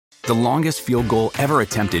The longest field goal ever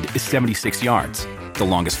attempted is 76 yards. The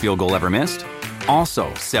longest field goal ever missed?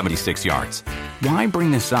 Also 76 yards. Why bring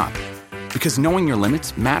this up? Because knowing your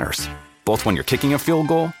limits matters, both when you're kicking a field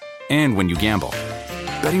goal and when you gamble.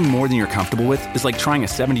 Betting more than you're comfortable with is like trying a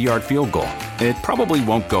 70-yard field goal. It probably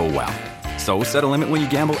won't go well. So set a limit when you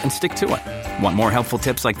gamble and stick to it. Want more helpful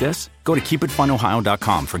tips like this? Go to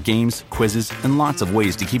keepitfunohio.com for games, quizzes, and lots of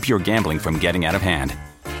ways to keep your gambling from getting out of hand.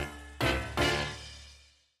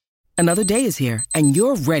 Another day is here, and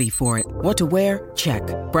you're ready for it. What to wear? Check.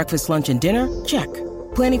 Breakfast, lunch, and dinner? Check.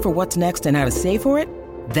 Planning for what's next and how to save for it?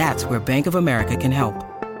 That's where Bank of America can help.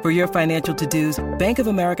 For your financial to-dos, Bank of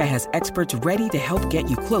America has experts ready to help get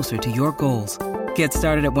you closer to your goals. Get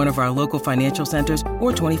started at one of our local financial centers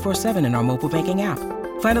or 24/7 in our mobile banking app.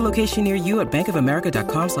 Find a location near you at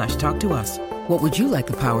bankofamerica.com/talktous. What would you like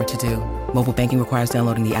the power to do? Mobile banking requires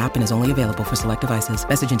downloading the app and is only available for select devices.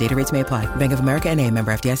 Message and data rates may apply. Bank of America N.A.,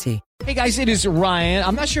 member FDIC. Hey guys, it is Ryan.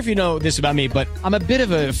 I'm not sure if you know this about me, but I'm a bit of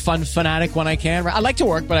a fun fanatic when I can. I like to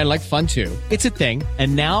work, but I like fun too. It's a thing.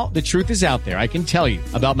 And now the truth is out there. I can tell you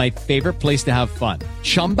about my favorite place to have fun.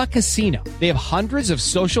 Chumba Casino. They have hundreds of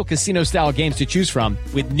social casino style games to choose from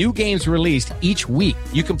with new games released each week.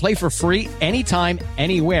 You can play for free anytime,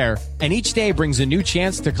 anywhere. And each day brings a new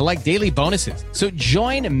chance to collect daily bonuses. So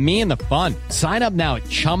join me in the fun. Sign up now at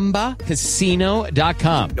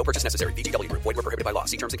ChumbaCasino.com. No purchase necessary. VGW Group. Void where prohibited by law.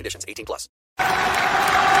 See terms and conditions. 18+.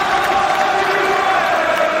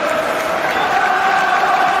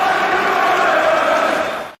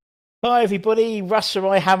 Hi everybody, Russ from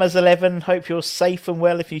iHammers11. Hope you're safe and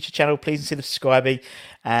well. If you're new to the channel, please consider subscribing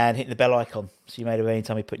and hit the bell icon so you're made aware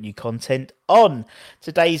anytime we put new content on.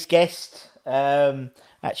 Today's guest, actually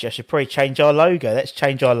I should probably change our logo. Let's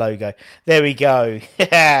change our logo. There we go.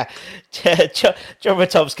 John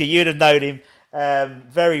Ratomski, you'd have known him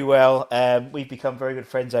very well. We've become very good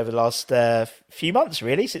friends over the last few months,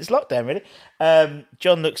 really, since lockdown, really.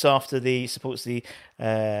 John supports the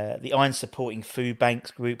Iron Supporting Food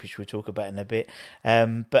Banks group, which we'll talk about in a bit.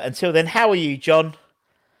 But until then, how are you, John?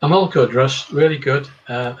 I'm all good, Russ. Really good.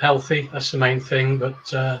 Healthy, that's the main thing.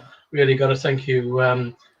 But really got to thank you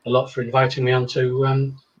a lot for inviting me onto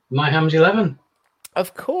My Hams 11.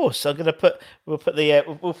 Of course, we'll put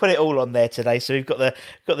it all on there today. So we've got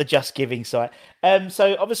the Just Giving site.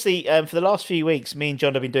 So obviously, for the last few weeks, me and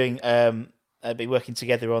John have been doing been working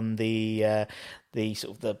together on the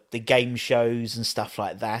sort of the game shows and stuff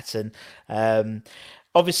like that. And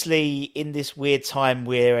obviously, in this weird time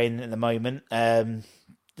we're in at the moment,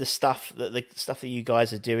 the stuff that you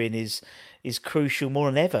guys are doing is crucial more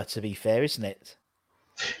than ever. To be fair, isn't it?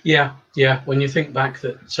 Yeah. When you think back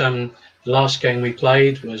that the last game we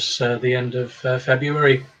played was the end of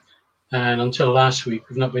February, and until last week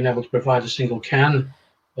we've not been able to provide a single can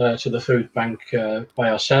to the food bank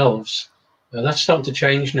by ourselves. That's starting to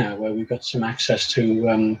change now, where we've got some access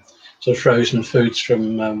to sort of frozen foods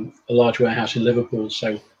from a large warehouse in Liverpool.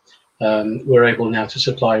 So we're able now to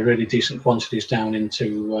supply really decent quantities down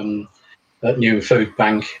into that new food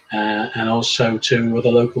bank and also to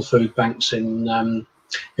other local food banks in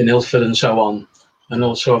Ilford and so on. And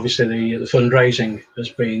also, obviously, the fundraising has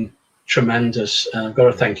been tremendous. And I've got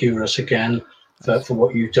to thank you, Russ, again for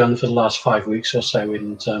what you've done for the last 5 weeks or so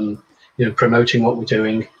in promoting what we're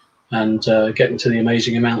doing and getting to the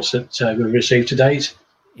amazing amounts that we've received to date.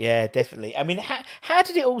 Yeah, definitely. I mean, how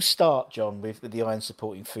did it all start, John, with the Iron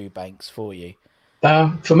Supporting Food Banks for you?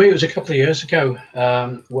 For me, it was a couple of years ago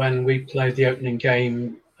when we played the opening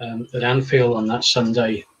game at Anfield on that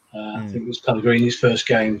Sunday. I think it was Pellegrini's first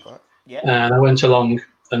game. Yeah. And I went along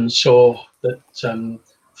and saw that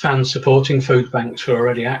fans supporting food banks were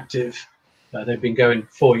already active. They'd been going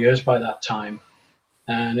 4 years by that time.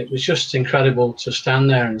 And it was just incredible to stand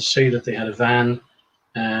there and see that they had a van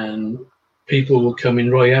and people would come in.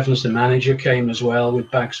 Roy Evans, the manager, came as well with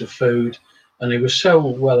bags of food. And it was so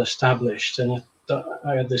well established. And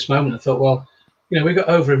I had this moment, I thought, well, we've got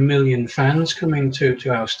over 1 million fans coming to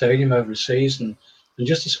our stadium over a season. And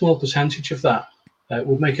just a small percentage of that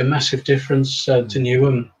would make a massive difference to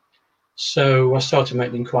Newham. So I started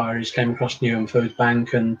making inquiries, came across Newham Food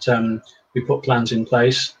Bank, and we put plans in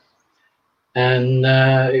place. And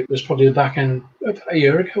it was probably the back end a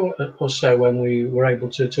year ago or so when we were able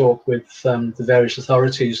to talk with the various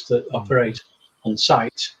authorities that operate on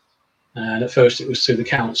site. And at first it was through the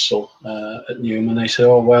council at Newham, and they said,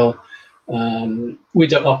 "Oh well, we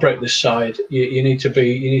don't operate this side. You need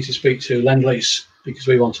to speak to Lend-Lease because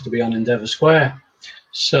we wanted to be on Endeavour Square."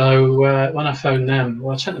 So when I phoned them,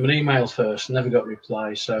 I sent them an email first and never got a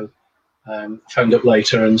reply. So I phoned up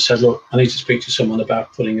later and said, "Look, I need to speak to someone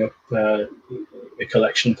about putting up a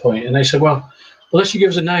collection point." And they said, "Well, unless you give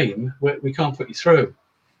us a name, we can't put you through.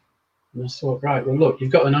 And I thought, right, well, look,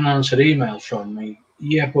 you've got an unanswered email from me.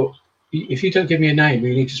 Yeah, but if you don't give me a name who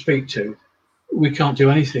you need to speak to, we can't do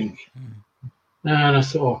anything. And I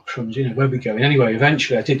thought, oh, crumbs, where are we going? Anyway,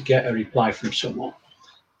 eventually I did get a reply from someone.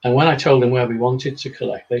 And when I told them where we wanted to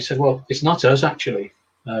collect, they said, well, it's not us, actually.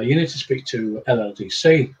 You need to speak to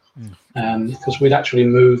LLDC. Because we'd actually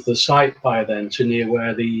moved the site by then to near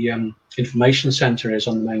where the information centre is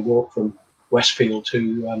on the main walk from Westfield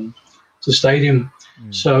to the stadium.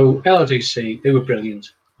 So LLDC, they were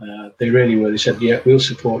brilliant. They really were. They said, yeah, we'll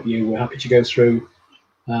support you. We're happy to go through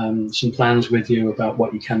some plans with you about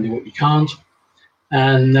what you can do, what you can't.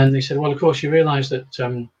 And then they said, well, of course, you realise that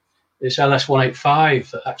it's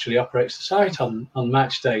LS185 that actually operates the site on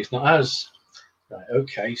match days, not us. Right,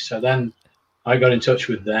 okay. So then I got in touch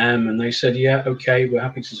with them and they said, yeah, okay, we're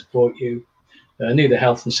happy to support you. Need a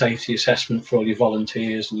health and safety assessment for all your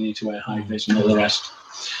volunteers and you need to wear high vis and all the rest.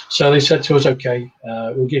 So they said to us, okay,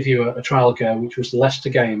 we'll give you a trial go, which was the Leicester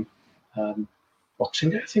game, Boxing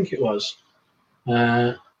Day, I think it was,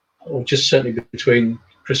 or just certainly between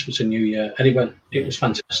Christmas and New Year. And it was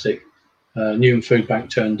fantastic. Newham Food Bank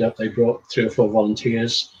turned up. They brought 3 or 4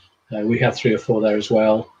 volunteers. We had 3 or 4 there as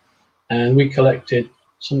well. And we collected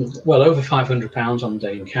over £500 on the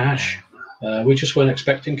day in cash. We just weren't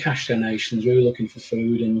expecting cash donations. We were looking for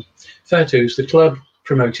food, and fair dues, the club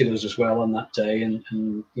promoted us as well on that day, and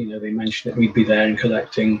they mentioned that we'd be there and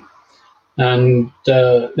collecting. And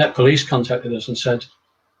Net Police contacted us and said,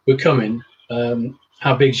 we're coming,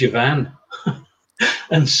 how big's your van?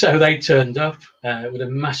 And so they turned up with a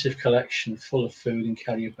massive collection full of food and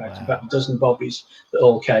carrier bags, about a dozen bobbies that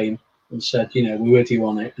all came and said, we're with you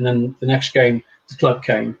on it. And then the next game, the club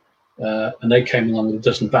came, and they came along with a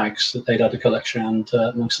dozen bags that they'd had a collection around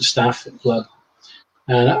amongst the staff at the club.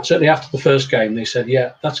 And absolutely after the first game, they said,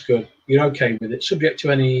 yeah, that's good. You're okay with it, subject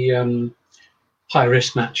to any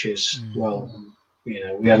high-risk matches. Well,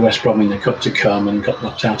 we had West Brom in the cup to come and got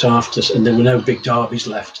knocked out after, and there were no big derbies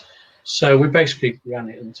left. So we basically ran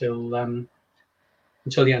it until the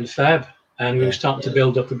end of Feb. And we were starting to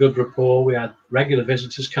build up a good rapport. We had regular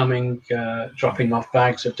visitors coming, dropping off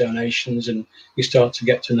bags of donations, and you start to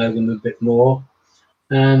get to know them a bit more.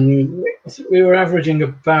 And I think we were averaging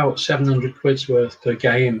about 700 quid's worth per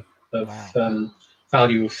game of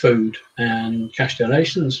value of food and cash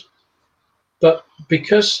donations. But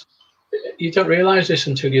because you don't realise this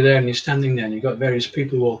until you're there and you're standing there and you've got various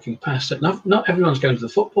people walking past it, not everyone's going to the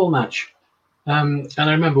football match. And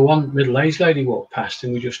I remember one middle-aged lady walked past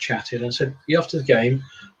and we just chatted and said, you off to the game?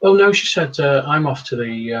 Oh no, she said, I'm off to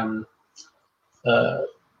the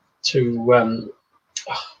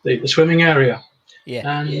swimming area.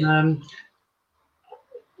 And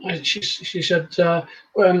she said,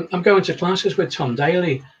 I'm going to classes with Tom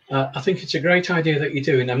Daly. I think it's a great idea that you're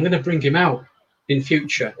doing. I'm going to bring him out in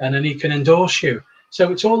future and then he can endorse you.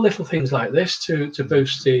 So it's all little things like this to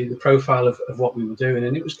boost the profile of what we were doing.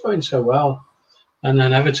 And it was going so well. And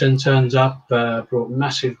then Everton turned up, brought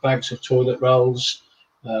massive bags of toilet rolls.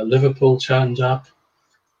 Liverpool turned up.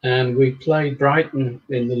 And we played Brighton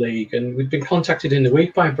in the league. And we'd been contacted in the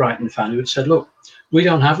week by a Brighton fan who had said, look, we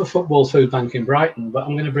don't have a football food bank in Brighton, but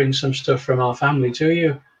I'm going to bring some stuff from our family to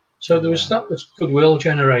you. So that was goodwill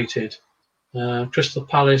generated. Crystal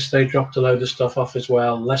Palace, they dropped a load of stuff off as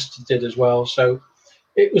well. Leicester did as well. So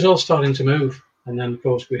it was all starting to move. And then, of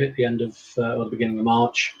course, we hit the end of, or the beginning of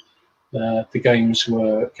March. The games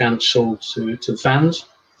were cancelled to the fans.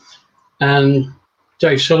 And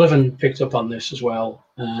Dave Sullivan picked up on this as well.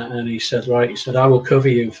 And he said, I will cover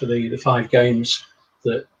you for the 5 games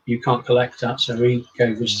that you can't collect at. So he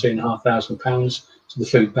gave us £3,500 to the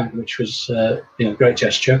food bank, which was a great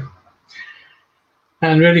gesture.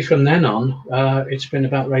 And really from then on, it's been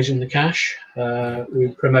about raising the cash. We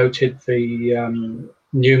promoted the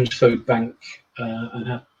Newham's Food Bank and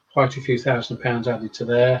had quite a few £1,000s added to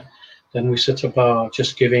there. Then we set up our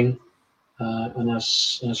Just Giving, and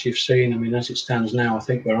as you've seen, as it stands now, I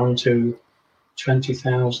think we're on to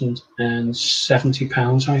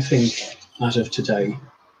 £20,070, I think, as of today.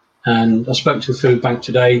 And I spoke to the food bank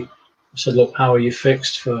today. I said, look, how are you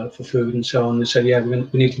fixed for food and so on? They said, yeah, we're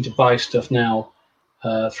needing to buy stuff now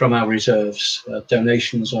from our reserves.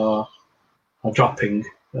 Donations are dropping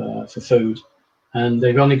for food. And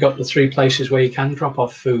they've only got the 3 places where you can drop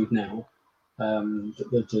off food now.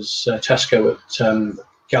 There's Tesco at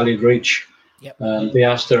Galliard Reach, the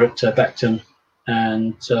Asda at Beckton,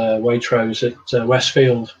 and Waitrose at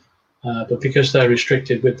Westfield. But because they're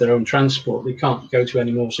restricted with their own transport, they can't go to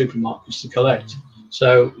any more supermarkets to collect.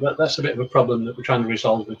 So that's a bit of a problem that we're trying to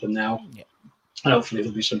resolve with them now. And hopefully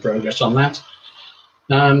there'll be some progress on that.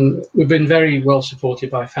 We've been very well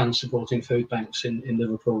supported by fans supporting food banks in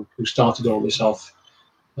Liverpool, who started all this off.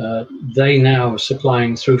 They now are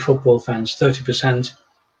supplying, through football fans, 30%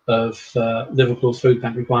 of Liverpool food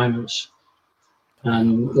bank requirements.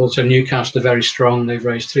 And also Newcastle are very strong. They've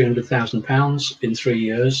raised £300,000 in 3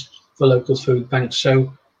 years for local food banks.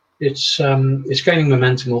 So it's gaining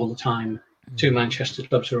momentum all the time. 2 Manchester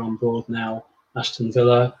clubs are on board now: Aston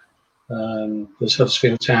Villa, there's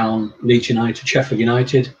Huddersfield Town, Leeds United, Sheffield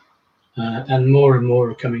United, and more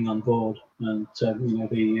are coming on board. And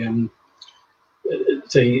the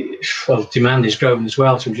demand is growing as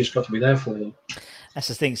well, so we've just got to be there for them. That's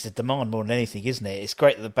the thing; it's the demand more than anything, isn't it? It's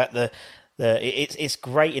great that it's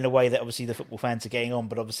great in a way that obviously the football fans are getting on,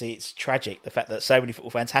 but obviously it's tragic the fact that so many football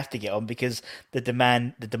fans have to get on because the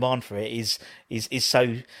demand for it is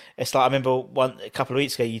so. It's like I remember a couple of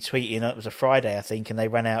weeks ago you tweeting, it was a Friday I think, and they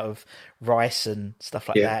ran out of rice and stuff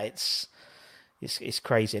like that. It's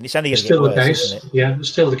crazy, and it's only going to get worse, the case. Isn't it? Yeah, it's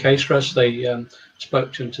still the case for us. They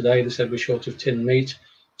spoke to them today. They said we're short of tinned meat,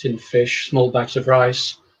 tinned fish, small bags of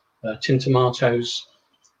rice, tinned tomatoes,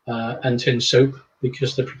 and tinned soup,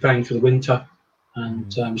 because they're preparing for the winter, and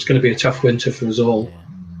it's going to be a tough winter for us all.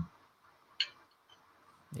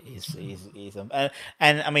 Yeah. It is.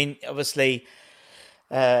 And I mean, obviously,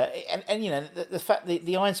 the fact that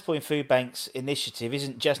the Irons Point Food Banks initiative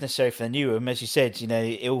isn't just necessarily for the Newham, as you said,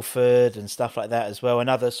 Ilford and stuff like that as well, and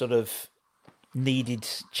other sort of needed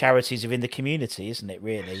charities within the community, isn't it,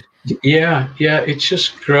 really? Yeah, it's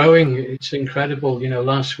just growing. It's incredible.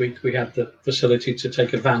 Last week we had the facility to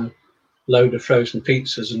take a van load of frozen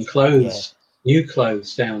pizzas and clothes, new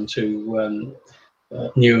clothes, down to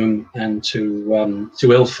Newham and to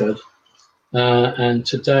Ilford. And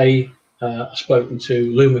today I've spoken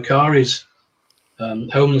to Lou Macari's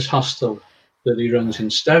homeless hostel that he runs in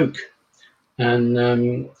Stoke,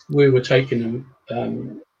 and we were taking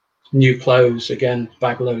new clothes, again,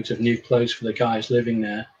 bag loads of new clothes for the guys living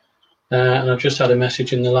there. And I've just had a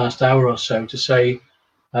message in the last hour or so to say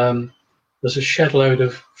there's a shed load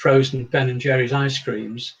of frozen Ben and Jerry's ice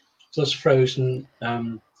creams, plus frozen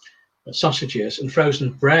sausages and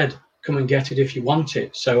frozen bread. Come and get it if you want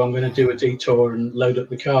it. So I'm going to do a detour and load up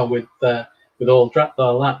the car with all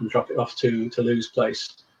that and drop it off to Lou's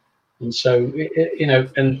place. And so,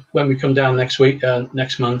 and when we come down next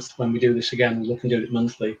month, when we do this again, we'll look and do it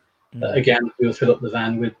monthly. Again, we'll fill up the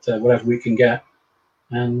van with whatever we can get,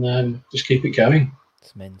 and just keep it going.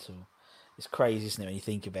 It's mental. It's crazy, isn't it, when you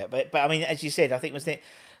think about it? But I mean, as you said, I think didn't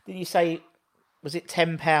you say, was it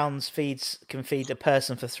 £10 can feed a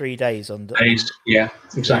person for 3 days on days? Yeah,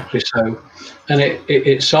 exactly. So, and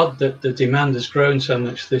it's odd that the demand has grown so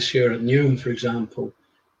much this year at Newham, for example,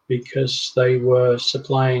 because they were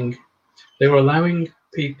allowing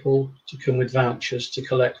people to come with vouchers to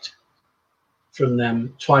collect from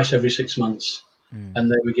them twice every 6 months, and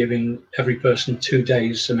they were giving every person 2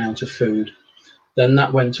 days amount of food. Then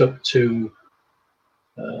that went up to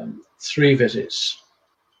 3 visits,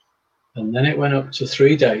 and then it went up to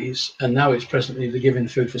 3 days, and now it's presently they're giving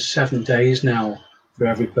food for 7 days now for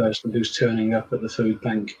every person who's turning up at the food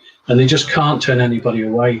bank, and they just can't turn anybody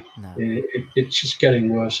away. No. It's just getting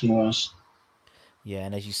worse and worse. Yeah,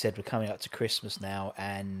 and as you said, we're coming up to Christmas now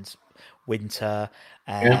and winter,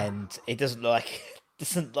 and it doesn't look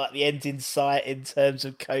like the end in sight in terms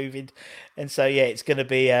of COVID, and so it's going to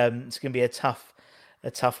be a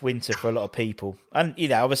tough winter for a lot of people, and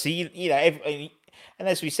obviously and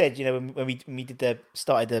as we said, when we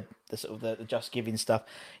started the sort of the Just Giving stuff,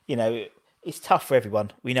 it's tough for everyone.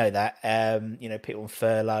 We know that. People on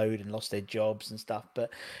furloughed and lost their jobs and stuff. But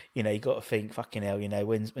you got to think, fucking hell.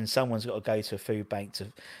 When someone's got to go to a food bank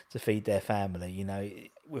to feed their family,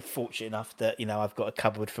 we're fortunate enough that I've got a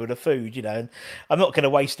cupboard full of food. And I'm not going to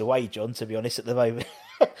waste away, John. To be honest, at the moment,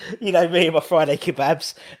 me and my Friday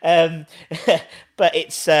kebabs. But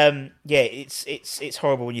it's it's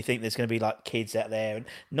horrible when you think there's going to be like kids out there, and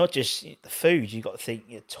not just the food. You've got to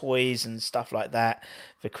think toys and stuff like that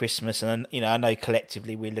for Christmas. And I know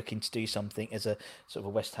collectively we're looking to do something as a sort of a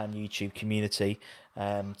West Ham YouTube community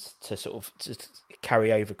to sort of to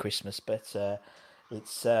carry over Christmas. But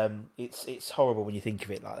it's horrible when you think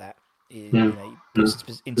of it like that. It puts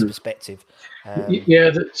it into perspective.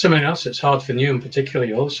 Something else that's hard for Newham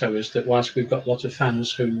particularly also is that whilst we've got a lot of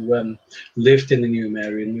fans who lived in the Newham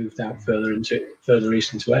area and moved out further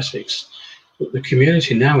east into Essex, but the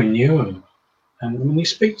community now in Newham, we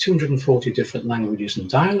speak 240 different languages and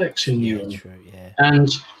dialects in Newham. True, and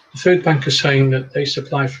the food bank is saying that they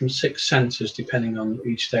supply from 6 centres depending on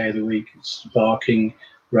each day of the week. It's Barking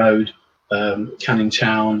Road, Canning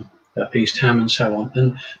Town, East Ham, and so on.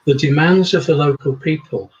 And the demands of the local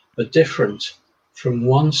people are different from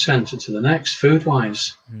one centre to the next,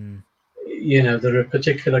 food-wise. You know, there are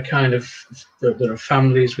particular there are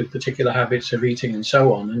families with particular habits of eating and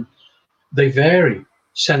so on, and they vary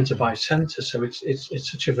centre by centre. So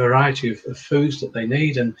it's such a variety of foods that they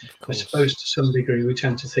need. And I suppose to some degree we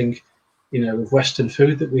tend to think, you know, of Western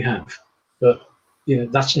food that we have, but you know,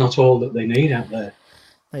 that's not all that they need out there.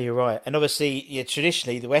 No, you're right, and obviously, yeah,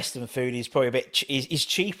 traditionally the Western food is probably a bit is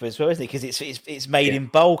cheaper as well, isn't it? Because it's made in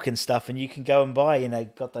bulk and stuff, and you can go and buy, you know,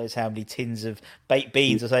 God knows how many tins of baked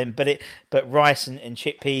beans or something. But rice and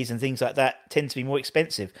chickpeas and things like that tend to be more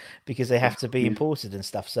expensive because they have to be imported and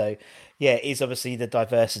stuff. So, yeah, it is obviously the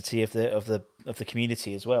diversity of the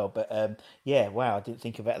community as well. But yeah, wow, I didn't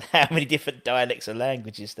think about how many different dialects of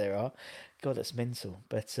languages there are. God, that's mental.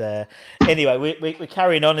 But anyway, we're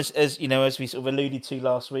carrying on as you know, as we sort of alluded to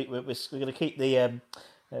last week. We're going to keep the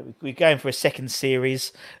we're going for a second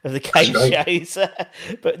series of the game shows,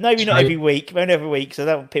 but maybe not every week. Maybe not every week, so I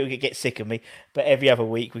don't want people to get sick of me. But every other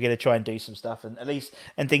week, we're going to try and do some stuff, and at least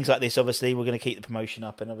and things like this. Obviously, we're going to keep the promotion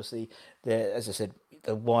up, and obviously, as I said,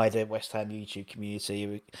 the wider West Ham YouTube community.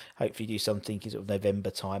 We hopefully do something in sort of November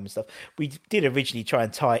time and stuff. We did originally try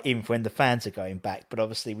and tie it in for when the fans are going back, but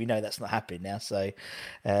obviously we know that's not happening now. So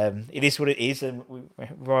it is what it is, and we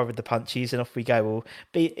ride with the punches, and off we go.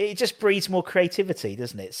 It just breeds more creativity,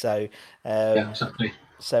 doesn't it? So yeah, exactly.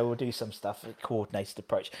 So we'll do some stuff, a coordinated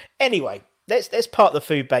approach. Anyway, let's part the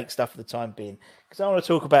food bank stuff for the time being, because I want to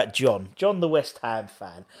talk about John, the West Ham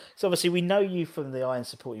fan. So obviously we know you from the Iron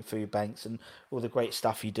supporting food banks and all the great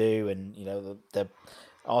stuff you do, and you know the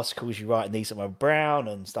articles you write in these about Brown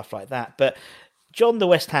and stuff like that. But John, the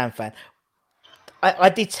West Ham fan, I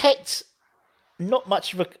detect not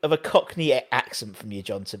much of a Cockney accent from you,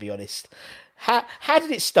 John. To be honest, how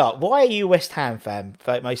did it start? Why are you a West Ham fan?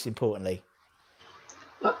 Most importantly.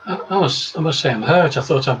 I must say I'm hurt. I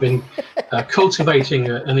thought I've been cultivating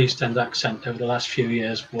an East End accent over the last few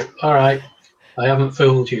years, but all right, I haven't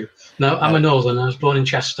fooled you. No, I'm a Northerner. I was born in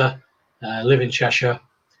Chester, live in Cheshire,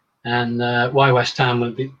 and why West Ham?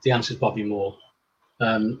 Well, the answer is Bobby Moore.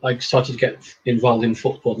 I started to get involved in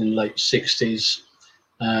football in the late '60s,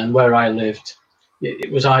 and where I lived,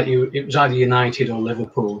 it was either United or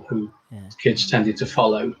Liverpool who kids tended to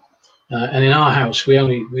follow. And in our house, we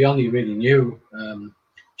only really knew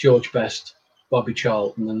George Best, Bobby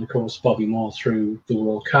Charlton, and of course Bobby Moore through the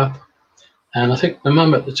World Cup. And I think my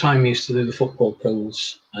mum at the time used to do the football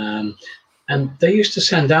pools, and they used to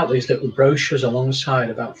send out these little brochures alongside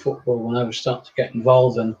about football when I was starting to get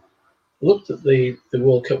involved. And looked at the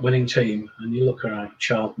World Cup winning team, and you look around,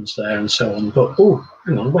 Charlton's there and so on. But oh,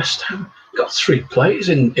 hang on, West Ham got 3 players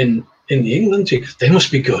in the England team. They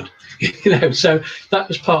must be good, you know. So that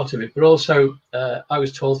was part of it. But also, I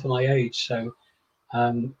was tall for my age, so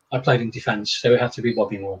I played in defence, so it had to be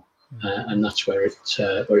Bobby Moore, and that's where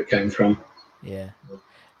it came from. Yeah, and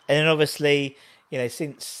then obviously, you know,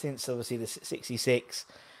 since obviously the '66.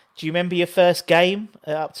 Do you remember your first game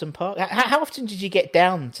at Upton Park? How often did you get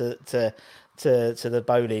down to the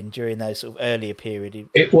bowling during those sort of earlier period?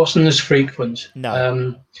 It wasn't as frequent.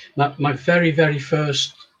 No. My very, very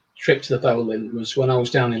first trip to the bowling was when I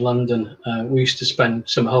was down in London. We used to spend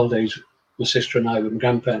some holidays, my sister and I, with my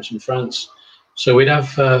grandparents in France. So we'd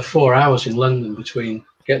have 4 hours in London between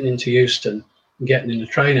getting into Euston and getting in the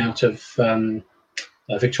train out of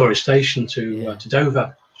Victoria Station to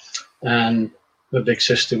Dover. And my big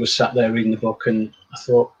sister was sat there reading the book, and I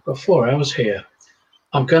thought, I've got 4 hours here.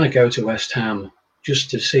 I'm going to go to West Ham just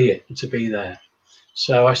to see it and to be there.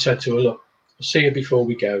 So I said to her, look, I'll see you before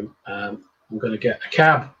we go. I'm going to get a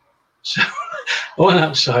cab. So I went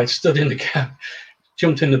outside, stood in the cab,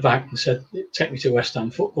 jumped in the back and said, take me to West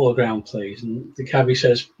Ham football ground, please. And the cabbie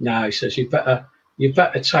says, no, he says, you better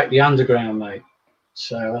take the underground, mate.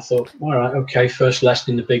 So I thought, all right, okay, first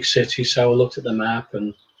lesson in the big city. So I looked at the map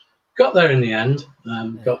and got there in the end,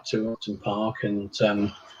 got to Upton Park, and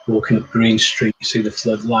walking up Green Street, you see the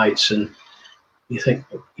floodlights, and you think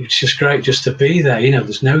it's just great just to be there. You know,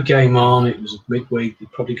 there's no game on. It was midweek.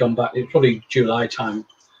 They'd probably gone back. It was probably July time.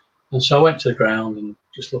 And so I went to the ground and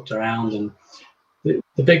just looked around, and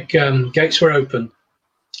the big gates were open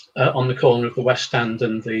on the corner of the West Stand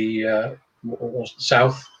and the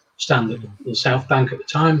South Stand, the South Bank at the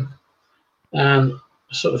time. And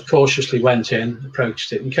I sort of cautiously went in,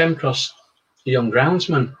 approached it, and came across a young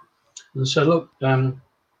groundsman and said, look,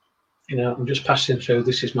 you know, I'm just passing through.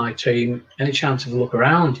 This is my team. Any chance of a look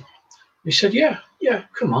around? He said, yeah,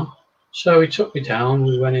 come on. So he took me down.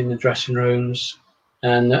 We went in the dressing rooms.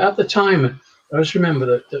 And at the time, I just remember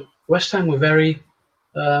that West Ham were very,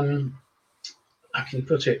 how can you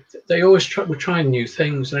put it? They always were trying new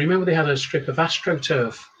things. And I remember they had a strip of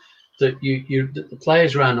AstroTurf that that the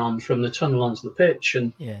players ran on from the tunnel onto the pitch,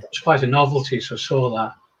 and it was quite a novelty. So I saw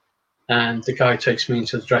that, and the guy takes me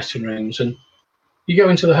into the dressing rooms, and you go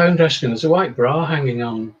into the home dressing room. There's a white bra hanging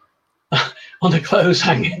on on the clothes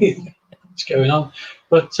hanging. What's going on?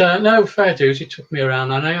 But no, fair dues. He took me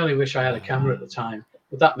around, and I only wish I had a camera at the time,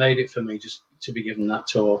 but that made it for me just to be given that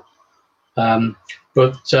tour.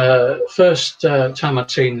 But first time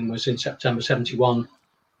I'd seen them was in September '71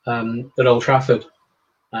 at Old Trafford,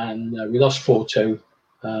 and we lost 4-2.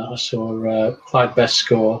 I saw Clyde Best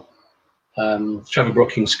score, Trevor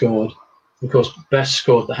Brooking scored. Of course, Best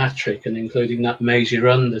scored the hat-trick, and including that mazy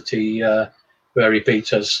run that where he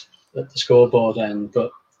beat us at the scoreboard end.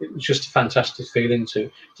 But it was just a fantastic feeling to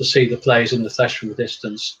see the players in the flesh from a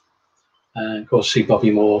distance, and of course see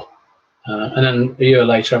Bobby Moore. And then a year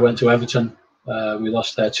later, I went to Everton. We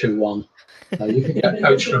lost there 2-1. You could get a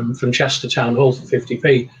coach from Chester Town Hall for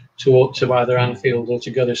 50p to walk to either Anfield or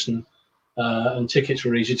to Goodison, and tickets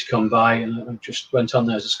were easy to come by. And I just went on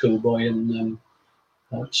there as a schoolboy and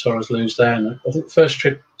saw us lose there. And I think the first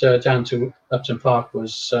trip down to Upton Park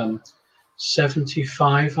was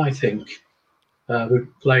 75, I think. We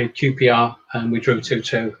played QPR and we drew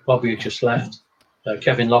 2-2. Bobby had just left.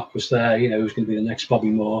 Kevin Locke was there, he was going to be the next Bobby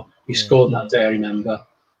Moore. He scored that day, I remember.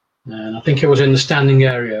 And I think it was in the standing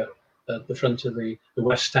area at the front of the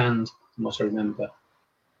West Stand, from what I remember.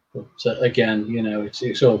 But again,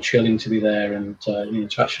 it's all chilling to be there and to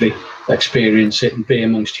actually experience it and be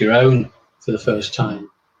amongst your own for the first time.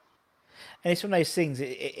 And it's one of those things,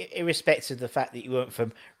 irrespective of the fact that you weren't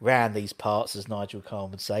from round these parts, as Nigel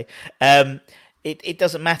Khan would say, it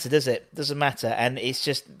doesn't matter, does it? It doesn't matter. And it's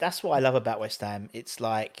just, that's what I love about West Ham. It's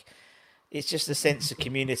like, it's just a sense of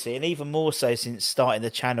community, and even more so since starting the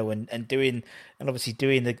channel and obviously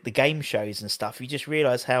doing the game shows and stuff, you just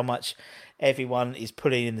realise how much everyone is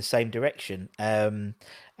pulling in the same direction. And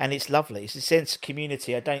it's lovely. It's a sense of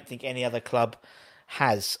community I don't think any other club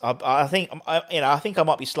has. I think I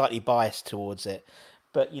might be slightly biased towards it,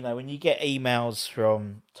 but when you get emails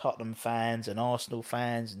from Tottenham fans and Arsenal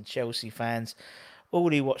fans and Chelsea fans, all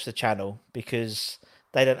who watch the channel because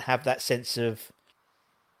they don't have that sense of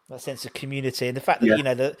community, and the fact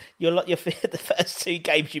that your the first two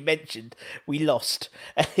games you mentioned we lost,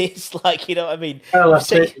 and it's like, what I mean. Well,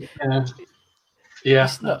 that's it. Yeah,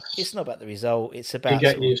 it's not about the result. It's about you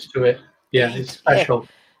get used to it. Yeah, it's special.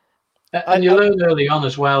 And you learn early on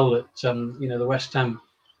as well that the West Ham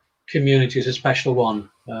community is a special one.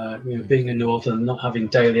 Being a Northern, not having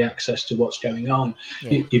daily access to what's going on,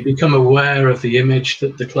 you become aware of the image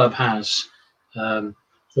that the club has, the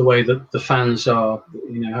way that the fans are,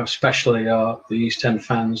 how special they are, the East End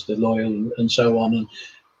fans, the loyal, and so on. And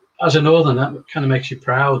as a Northern, that kind of makes you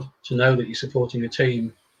proud to know that you're supporting a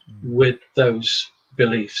team with those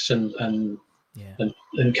beliefs and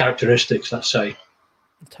characteristics, let's say.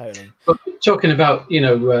 Totally. But talking about,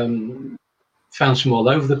 fans from all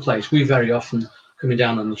over the place, we very often, coming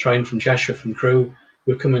down on the train from Cheshire, from Crewe,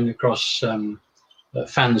 we're coming across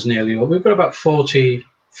fans nearly. We've got about 40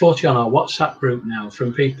 on our WhatsApp group now,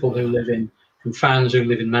 from people from fans who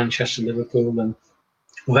live in Manchester, Liverpool, and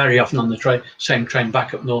very often on the same train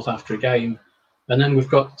back up north after a game. And then we've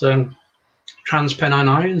got Trans-Pennine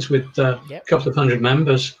Irons with a couple of hundred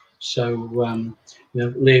members. So,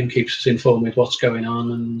 Liam keeps us informed with what's going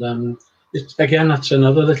on. And that's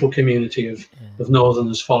another little community of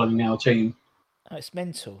Northerners following our team. Oh, it's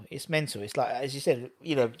mental. It's like, as you said,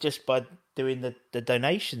 just by doing the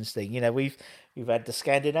donations thing, we've had the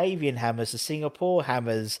Scandinavian Hammers, the Singapore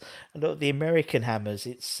Hammers, a lot of the American Hammers.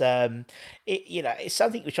 It's it's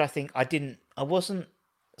something which I think I wasn't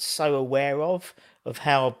so aware of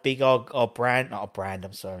how big our brand, not our brand,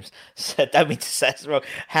 I'm sorry, so don't mean to say it's wrong,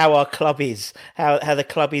 how our club is, how the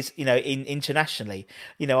club is, internationally.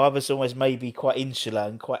 I was almost maybe quite insular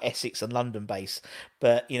and quite Essex and London based,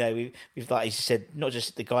 but we've like, as you said, not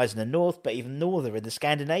just the guys in the north, but even Northern and the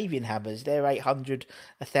Scandinavian Hammers, they're 800,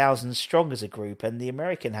 1,000 strong as a group, and the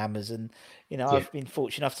American Hammers, and I've been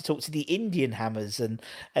fortunate enough to talk to the Indian Hammers and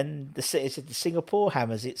the Singapore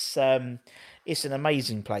Hammers. It's an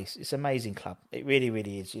amazing place. It's an amazing club. It really,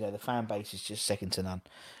 really is. The fan base is just second to none.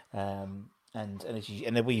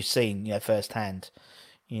 And we've seen, firsthand,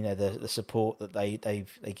 the support that they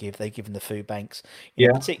give. They've given the food banks.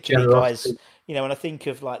 Particularly guys. When I think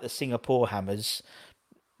of like the Singapore Hammers,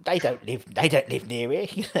 they don't live near here.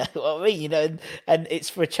 You know what I mean? And it's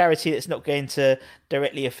for a charity that's not going to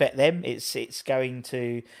directly affect them. It's going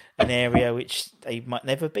to an area which they might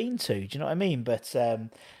never have been to. Do you know what I mean? But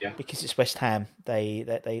because it's West Ham,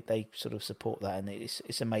 they sort of support that, and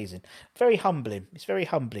it's amazing. Very humbling. It's very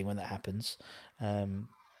humbling when that happens. I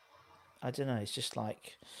don't know. It's just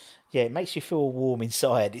like Yeah, it makes you feel warm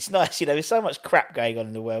inside. It's nice, there's so much crap going on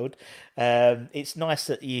in the world. It's nice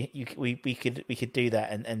that we could do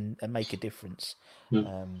that and make a difference.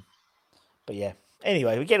 Mm. But yeah.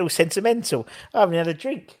 Anyway, we get all sentimental. I haven't had a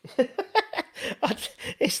drink.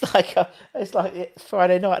 It's like it's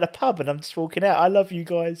Friday night at a pub, and I'm just walking out. I love you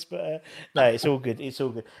guys, but no, it's all good. It's all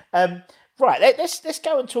good. Right, let's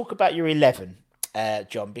go and talk about your 11,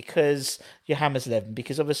 John, because your Hammers 11,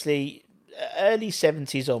 because obviously early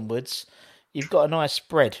 70s onwards, you've got a nice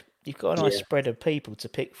spread. You've got a nice spread of people to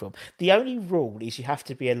pick from. The only rule is you have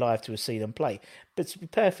to be alive to have seen them play. But to be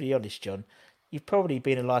perfectly honest, John, you've probably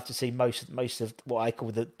been alive to see most of what I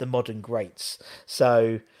call the modern greats.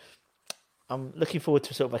 So I'm looking forward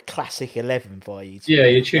to sort of a classic 11 by you. Yeah,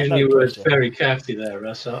 you're choosing your words pressure. very carefully there,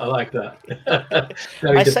 Russ. I like that.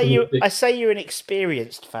 I say you're an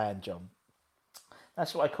experienced fan, John.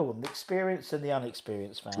 That's what I call them, the experienced and the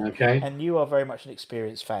unexperienced fan. Okay. And you are very much an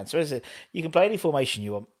experienced fan. So as you can play any formation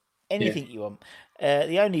you want, anything you want.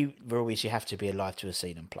 The only rule is you have to be alive to have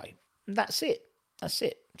seen them play. And that's it. That's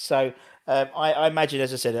it. So I imagine,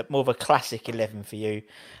 as I said, more of a classic 11 for you.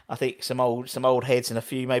 I think some old heads and a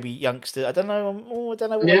few maybe youngsters. I don't know. I don't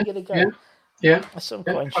know where you're going to go. Yeah. That's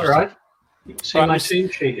something quite interesting. All right. See my team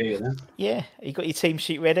sheet here then. Yeah, you got your team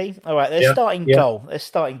sheet ready. All right. Let's starting goal. Let's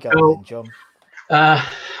starting goal then, John.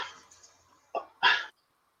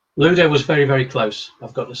 Ludo was very, very close,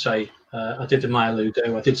 I've got to say. I did admire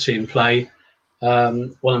Ludo. I did see him play.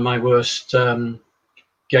 One of my worst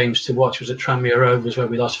games to watch was at Tranmere Rovers, where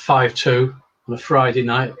we lost 5-2 on a Friday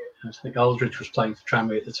night. I think Aldridge was playing for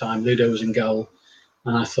Tranmere at the time. Ludo was in goal.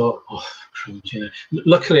 And I thought, cringe,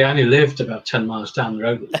 Luckily, I only lived about 10 miles down the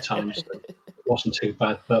road at the time, so it wasn't too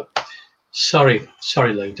bad. But sorry,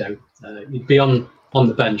 Ludo. You'd be on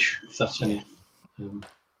the bench if that's any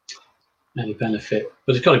benefit.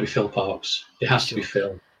 But it's got to be Phil Parks. It has to be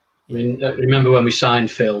Phil. I mean, remember when we signed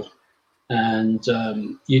Phil, and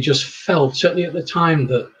you just felt, certainly at the time,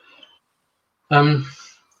 that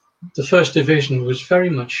the first division was very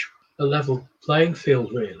much a level playing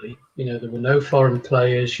field, really. There were no foreign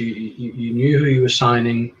players. You knew who you were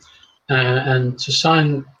signing, and to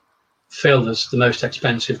sign Phil as the most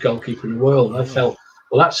expensive goalkeeper in the world, I felt,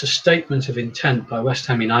 well, that's a statement of intent by West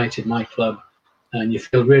Ham United, my club, and you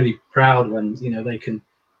feel really proud when they can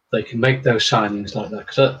make those signings like that.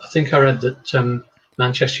 Because I think I read that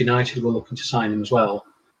Manchester United were looking to sign him as well,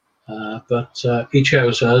 but he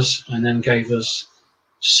chose us and then gave us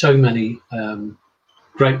so many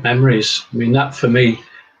great memories. I mean, that for me,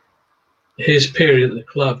 his period at the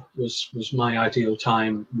club was my ideal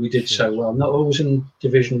time. We did so well, not always in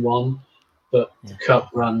Division 1, but the cup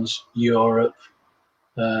runs, Europe,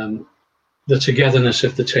 the togetherness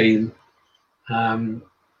of the team, and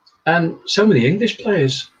so many English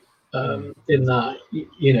players in that.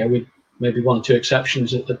 With maybe one or two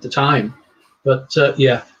exceptions at the time, but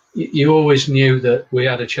you always knew that we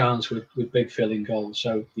had a chance with Big Phil in goal.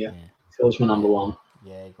 So Phil's my number one.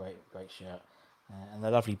 Yeah, great shout, and a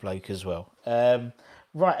lovely bloke as well.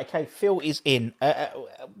 Right, okay, Phil is in.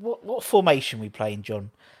 What formation we playing,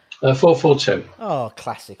 John? 4-4-2. Oh,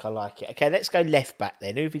 classic. I like it. Okay, let's go left back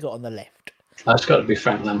then. Who have you got on the left? That's got to be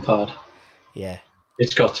Frank Lampard. Yeah.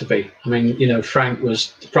 It's got to be. I mean, Frank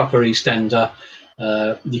was the proper Eastender.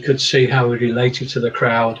 You could see how he related to the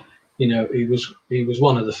crowd. He was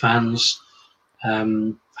one of the fans.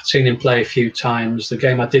 I'd seen him play a few times. The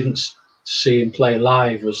game I didn't see him play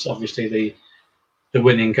live was obviously the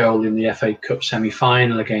winning goal in the FA Cup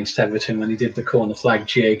semi-final against Everton when he did the corner flag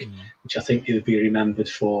jig, which I think he'll be remembered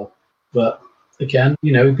for. But again,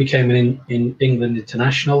 he became an England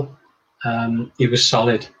international. He was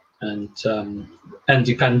solid and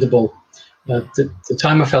dependable. The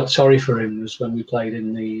time I felt sorry for him was when we played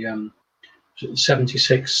in the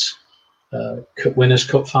 76 Winners'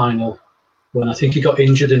 Cup final, when I think he got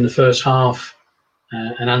injured in the first half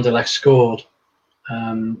and Anderlecht scored.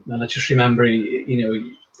 And I just remember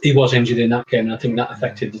he was injured in that game, and I think that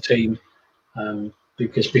affected the team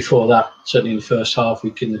because before that, certainly in the first half,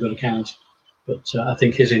 we couldn't have got a count. But I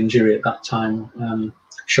think his injury at that time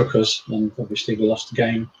shook us, and obviously we lost the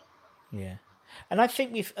game. Yeah, and I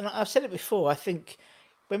think I've said it before. I think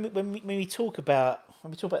when we talk about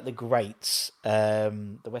the greats,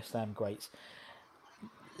 the West Ham greats,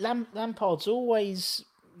 Lampard's always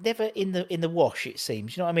never in the wash. It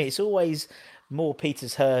seems, you know what I mean. It's always more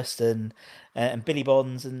Petershurst and Billy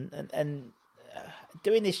Bonds and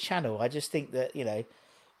doing this channel. I just think that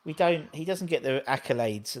he doesn't get the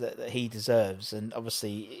accolades that he deserves, and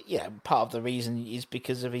obviously part of the reason is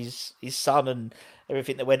because of his son and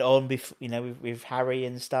everything that went on with Harry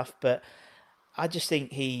and stuff. But I just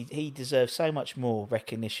think he deserves so much more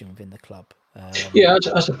recognition within the club. Yeah,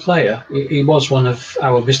 as a player, he was one of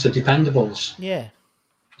our Mr. Dependables. Yeah.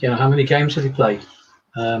 You know, how many games did he play?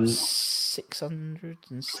 600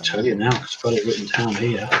 and I'll something. tell you now, I've got it written down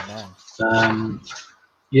here. Oh, man.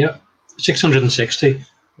 Yeah, 660.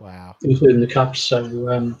 Wow. Including the cups. So,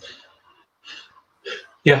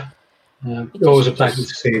 always a pleasure to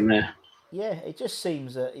see him there. Yeah, it just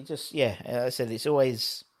seems that I said it's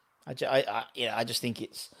always. I just think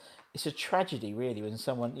it's a tragedy really when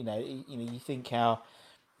someone you think how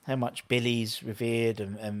much Billy's revered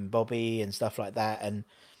and Bobby and stuff like that, and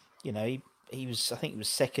he was, I think he was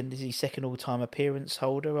second. Is he second all-time appearance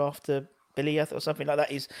holder after Billy or something like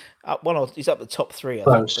that? He's up he's up the top three. I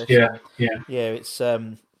Close, think. yeah. It's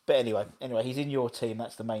but anyway, he's in your team.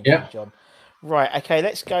 That's the main thing, John. Right, okay,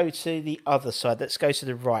 let's go to the other side. Let's go to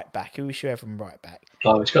the right back. Who we should have from right back?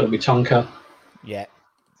 Oh, it's got to be Tonka. Yeah.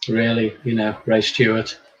 Really, Ray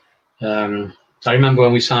Stewart. I remember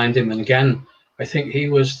when we signed him, and again, I think he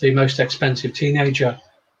was the most expensive teenager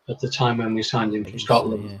at the time when we signed him from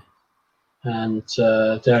Scotland. Yeah. And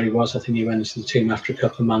there he was. I think he went into the team after a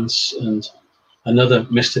couple of months, and another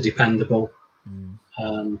Mr. Dependable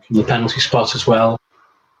from the penalty spot as well.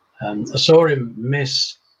 I saw him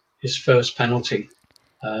miss his first penalty.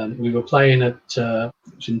 We were playing it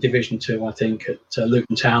was in Division 2, I think, at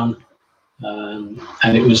Luton Town,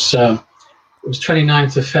 and it was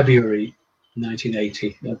 29th of February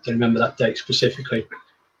 1980. I remember that date specifically.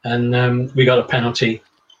 And we got a penalty.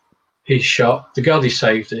 He shot. The goalie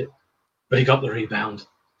saved it, but he got the rebound.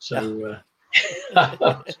 So that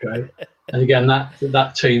was great. And again,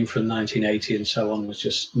 that team from 1980 and so on was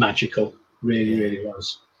just magical. Really, really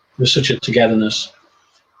was. There was such a togetherness.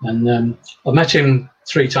 And I met him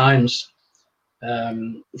 3 times.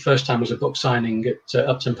 The first time was a book signing at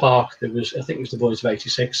Upton Park. I think it was the Boys of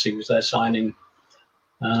 '86. He was there signing.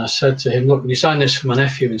 And I said to him, "Look, will you sign this for my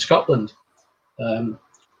nephew in Scotland,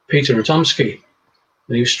 Peter Ratomski?"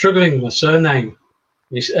 And he was struggling with my surname.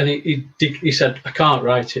 He said, "I can't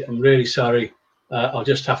write it. I'm really sorry. I'll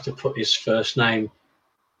just have to put his first name."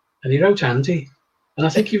 And he wrote Andy. And I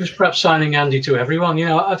think he was perhaps signing Andy to everyone.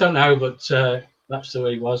 I don't know, but that's the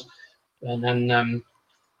way he was. And then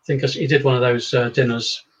I think he did one of those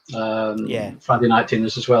dinners, Friday night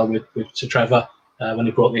dinners as well with Sir Trevor when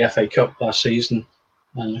he brought the FA Cup last season.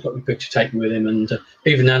 And I got my picture taken with him. And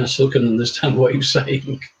even then, I still couldn't understand what he was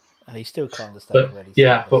saying. And he still can't understand what he's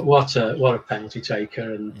saying. But what a penalty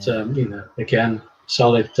taker. And, again,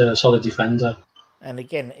 solid defender. And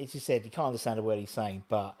again, as you said, you can't understand a word he's saying,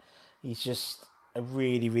 but he's just a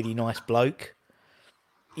really, really nice bloke.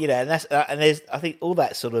 And there's, I think, all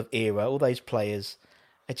that sort of era, all those players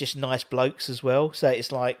are just nice blokes as well. So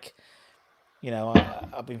it's like,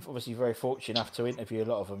 I've been obviously very fortunate enough to interview a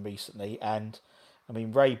lot of them recently. And I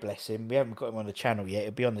mean, Ray, bless him, we haven't got him on the channel yet.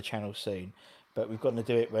 He'll be on the channel soon, but we've got to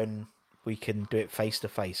do it when we can do it face to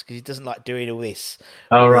face because he doesn't like doing all this.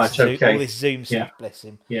 Oh, right, okay. All this Zoom stuff, bless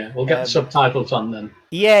him. Yeah, we'll get the subtitles on then.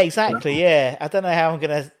 Yeah, exactly. Yeah, I don't know how I'm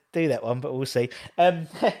going to do that one, but we'll see.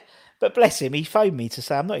 But bless him, he phoned me to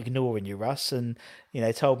say, "I'm not ignoring you, Russ," and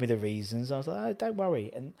told me the reasons. I was like, "Oh, don't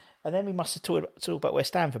worry." And then we must have talked about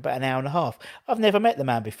West Ham for about an hour and a half. I've never met the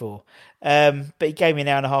man before, but he gave me an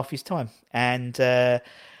hour and a half of his time. And then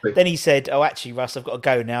he said, "Oh, actually, Russ, I've got to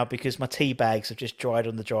go now because my tea bags have just dried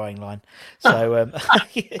on the drying line." So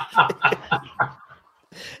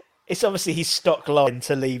it's obviously his stock line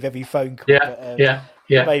to leave every phone call. Yeah.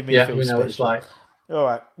 It made me feel we know special. what it's like. All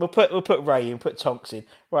right, we'll put Ray in, put Tonks in.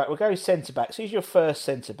 Right, we'll go centre back. So who's your first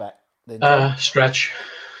centre back then? Stretch,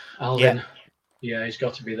 Alvin. Yeah, he's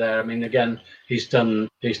got to be there. I mean, again, he's done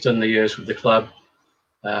the years with the club.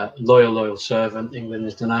 Loyal servant. England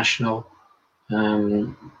international.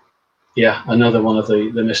 Another one of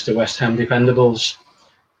the Mr. West Ham dependables.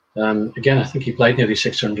 Again, I think he played nearly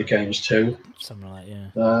 600 games too. Something like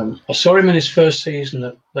that, yeah. I saw him in his first season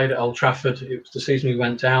that played at Old Trafford. It was the season he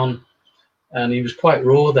went down. And he was quite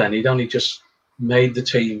raw then. He'd only just made the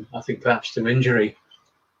team, I think perhaps through injury.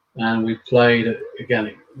 And we played, again,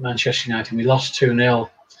 at Manchester United. We lost 2-0.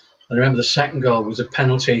 I remember the second goal was a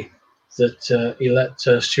penalty that he let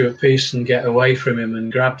Stuart Pearson get away from him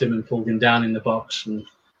and grabbed him and pulled him down in the box. And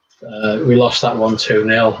we lost that one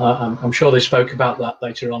 2-0. I'm sure they spoke about that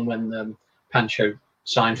later on when Pancho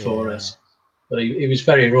signed for us. But he was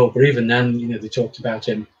very raw. But even then, they talked about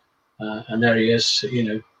him. And there he is,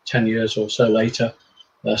 10 years or so later,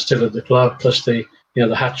 still at the club, plus the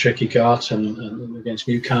hat trick he got and against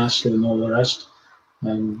Newcastle and all the rest.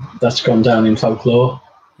 That's gone down in folklore.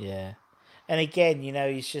 Yeah. And again,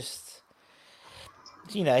 he's just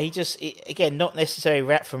again, not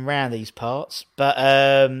necessarily from round these parts, but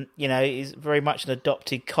he's very much an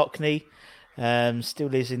adopted Cockney. Still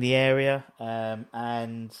lives in the area,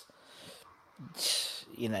 and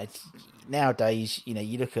nowadays,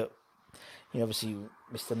 you look at, obviously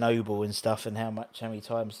Mr. Noble and stuff, and how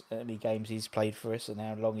many games he's played for us, and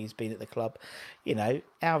how long he's been at the club.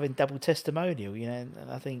 Alvin double testimonial. And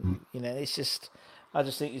I think I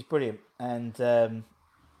just think he's brilliant, and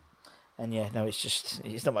yeah, no,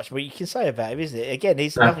 it's not much more you can say about him, is it? Again,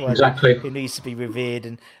 he's another one who needs to be revered,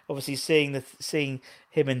 and obviously seeing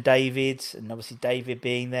him and David, and obviously David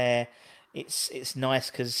being there, it's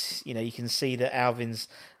nice because you can see that Alvin's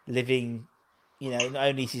living. Not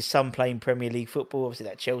only is his son playing Premier League football, obviously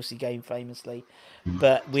that Chelsea game famously,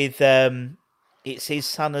 but with it's his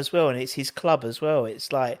son as well, and it's his club as well.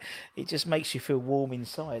 It's like it just makes you feel warm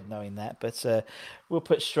inside knowing that. But we'll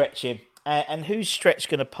put Stretch in, and who's Stretch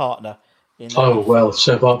going to partner? Well,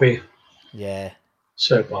 Sir Bobby. Yeah.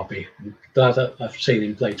 Sir Bobby. I've seen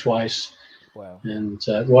him play twice. Wow. And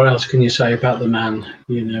what else can you say about the man?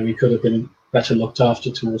 He could have been better looked after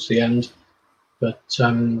towards the end. But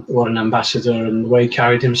what an ambassador, and the way he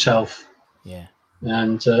carried himself. Yeah.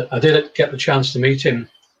 And I did get the chance to meet him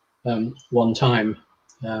one time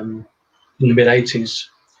in the mid-'80s.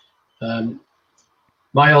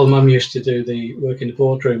 My old mum used to do the work in the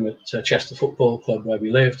boardroom at Chester Football Club where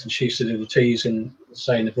we lived, and she used to do the teas and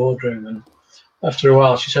stay in the boardroom. And after a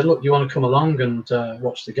while, she said, "Look, you want to come along and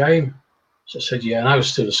watch the game?" So I said, "Yeah." And I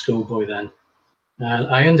was still a schoolboy then, and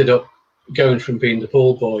I ended up going from being the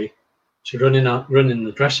ball boy to running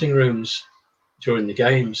the dressing rooms during the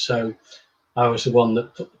games. So I was the one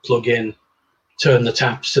that put the plug in, turned the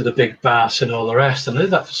taps to the big bass, and all the rest. And I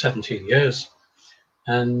did that for 17 years.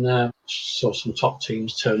 And saw some top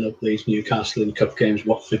teams turn up, these Newcastle in cup games,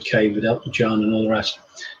 Watford came with Elton John and all the rest.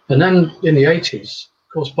 And then in the 80s,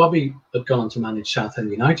 of course, Bobby had gone on to manage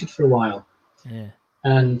Southend United for a while. Yeah.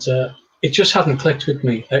 And it just hadn't clicked with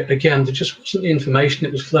me. Again, there just wasn't the information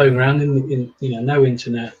that was flowing around in no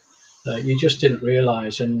internet. You just didn't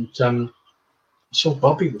realise. And I saw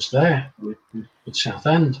Bobby was there with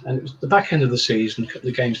Southend, and it was the back end of the season, a couple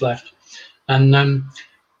of games left. And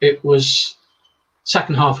it was...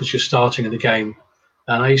 second half was just starting of the game,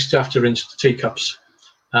 and I used to have to rinse the teacups,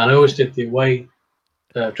 and I always did the away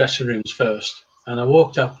dressing rooms first. And I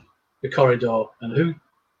walked up the corridor, and who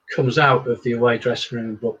comes out of the away dressing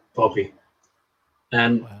room but Bobby?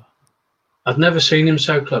 And wow. I'd never seen him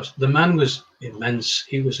so close. The man was immense.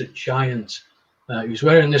 He was a giant. He was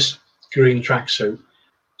wearing this green tracksuit,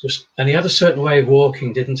 and he had a certain way of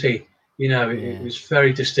walking, didn't he? It was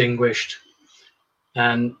very distinguished.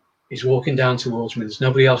 And he's walking down towards me. There's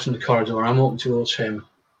nobody else in the corridor. I'm walking towards him.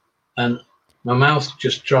 And my mouth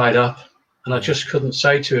just dried up. And I just couldn't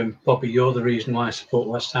say to him, "Bobby, you're the reason why I support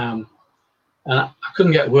West Ham." And I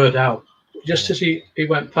couldn't get a word out. Just as he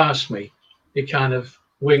went past me, he kind of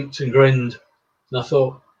winked and grinned. And I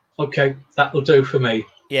thought, okay, that'll do for me.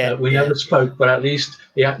 Yeah, we never spoke, but at least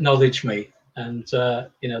he acknowledged me. And,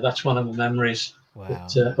 that's one of the memories. Wow.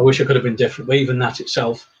 That, I wish I could have been different. But even that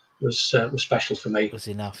itself was special for me. It was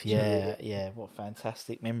enough, yeah. What a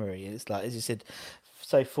fantastic memory! It's like, as you said,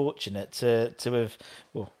 so fortunate to have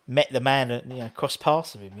met the man and crossed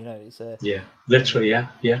paths with him. It's literally,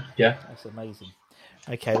 yeah. That's amazing.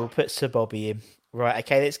 Okay, we'll put Sir Bobby in. Right,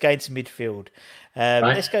 okay, let's go into midfield. Right.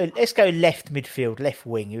 Let's go left midfield, left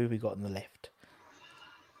wing. Who have we got on the left?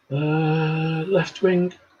 Left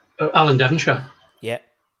wing, Alan Devonshire. Yeah,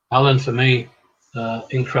 Alan for me,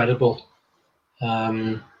 incredible.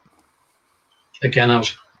 Again, I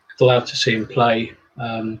was glad to see him play.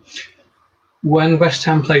 When West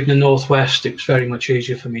Ham played in the Northwest, it was very much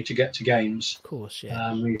easier for me to get to games. Of course,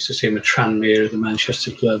 yeah. We used to see him at Tranmere, the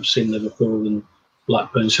Manchester clubs, in Liverpool and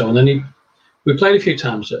Blackburn and so on. And we played a few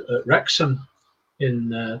times at Wrexham in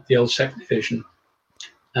the old second division.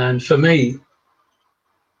 And for me,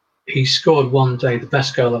 he scored one day the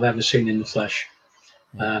best goal I've ever seen in the flesh.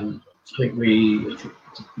 I think we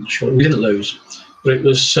didn't lose, but it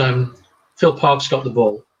was Phil Parkes got the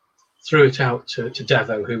ball, threw it out to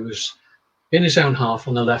Devo, who was in his own half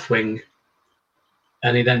on the left wing,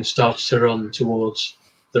 and he then starts to run towards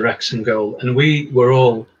the Wrexham goal. And we were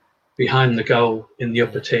all behind the goal in the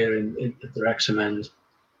upper tier at the Wrexham end.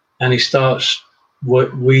 And he starts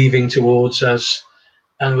weaving towards us,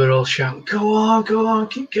 and we're all shouting, go on,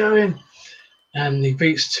 keep going. And he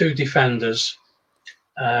beats two defenders,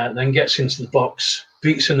 then gets into the box,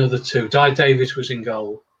 beats another two. Di Davies was in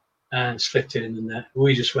goal and slipped it in the net.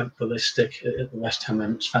 We just went ballistic at the West Ham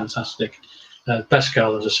end. It's fantastic. Best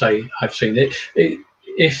goal, as I say, I've seen it.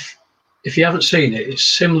 If if you haven't seen it, it's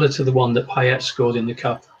similar to the one that Payet scored in the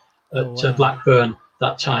cup at Blackburn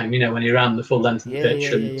that time. When he ran the full length of the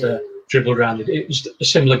pitch and dribbled around it. It was a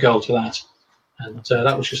similar goal to that, and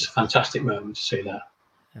that was just a fantastic moment to see that.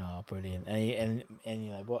 Oh, brilliant! And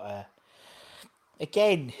what a.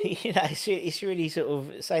 Again, it's really sort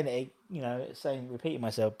of saying it, repeating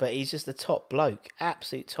myself, but he's just a top bloke,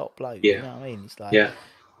 absolute top bloke. Yeah. You know what I mean? It's like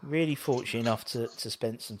really fortunate enough to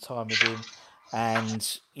spend some time with him,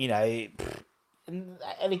 and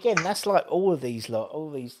and again, that's like all these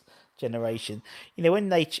generation.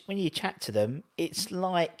 When you chat to them, it's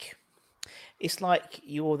like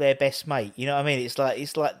you're their best mate. You know what I mean? It's like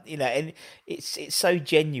and it's so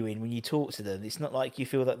genuine when you talk to them. It's not like you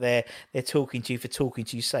feel that they're talking to you for talking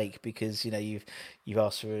to your sake because you've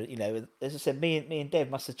asked for as I said, me and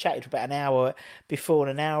Dev must have chatted for about an hour before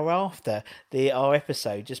and an hour after our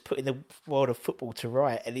episode, just putting the world of football to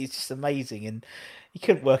right, and it's just amazing. And he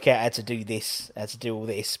couldn't work out how to do all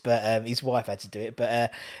this, but his wife had to do it.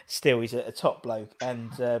 But still, he's a top bloke, and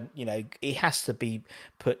he has to be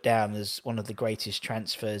put down as one of the greatest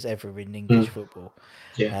transfers ever in English football.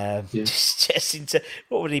 Just into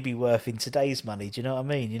what would he be worth in today's money? Do you know what I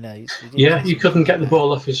mean? You couldn't get the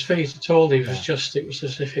ball off his feet at all. It was as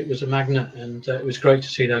if it was a magnet, and it was great to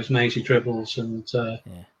see those mazy dribbles. And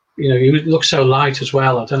he looked so light as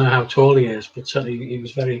well. I don't know how tall he is, but certainly he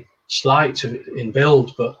was very slight in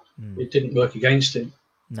build, but it didn't work against him.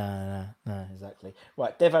 No, exactly.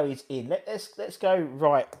 Right, Devo is in. Let's go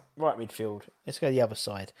right midfield. Let's go the other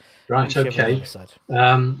side. Right, okay.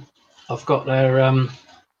 I've got there.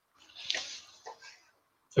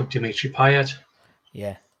 Dimitri Payet.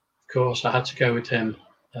 Yeah. Of course, I had to go with him.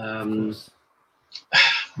 Not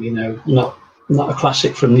a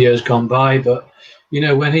classic from the years gone by, but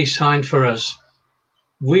when he signed for us,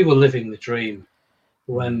 we were living the dream.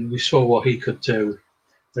 When we saw what he could do,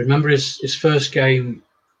 I remember his first game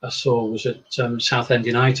I saw was at Southend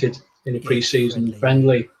United in a pre-season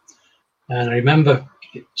friendly, and I remember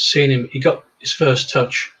seeing him. He got his first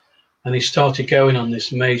touch, and he started going on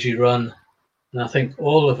this mazy run. And I think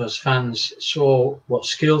all of us fans saw what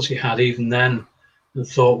skills he had even then, and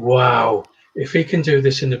thought, "Wow, if he can do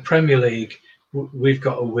this in the Premier League, we've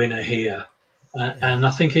got a winner here." And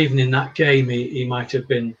I think even in that game, he might have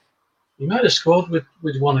been. He might have scored with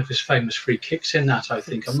one of his famous free kicks in that, I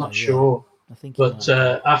think. I'm not sure. But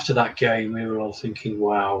after that game, we were all thinking,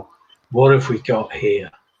 wow, what have we got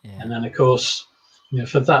here? Yeah. And then, of course,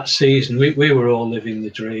 for that season, we were all living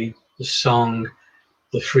the dream. The song,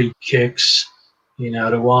 the free kicks, the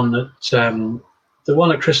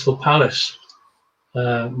one at Crystal Palace,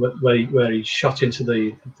 where he shot into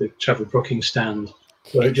the Trevor Brooking stand.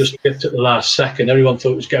 Where it just dipped at the last second. Everyone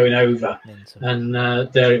thought it was going over. And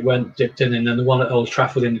there it went, dipped in. And then the one at Old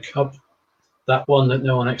Trafford in the Cup, that one that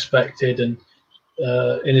no one expected. And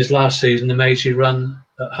in his last season, the mazy run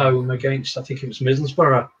at home against, I think it was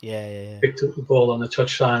Middlesbrough. Yeah. Picked up the ball on the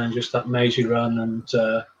touchline and just that mazy run. And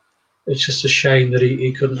it's just a shame that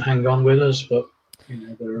he couldn't hang on with us. But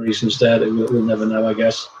there are reasons there that we'll never know, I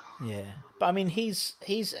guess. Yeah. But I mean,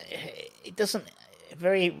 it doesn't,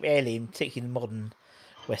 very rarely, particularly in modern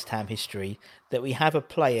West Ham history, that we have a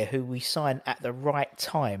player who we sign at the right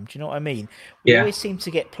time. Do you know what I mean? We always seem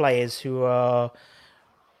to get players who are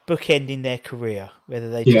bookending their career,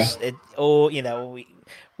 whether they just or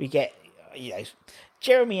we get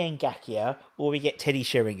Jeremy Ngakia or we get Teddy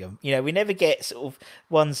Sheringham. We never get sort of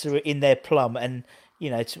ones who are in their plum, and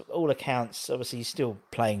to all accounts, obviously he's still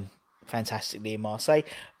playing fantastically in Marseille,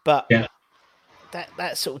 but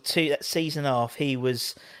that sort of that season half, he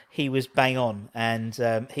was bang on, and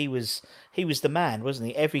he was the man, wasn't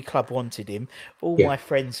he? Every club wanted him. All my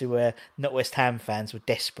friends who were not West Ham fans were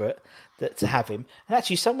desperate to have him. And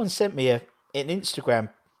actually, someone sent me an Instagram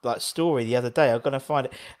story the other day. I'm going to find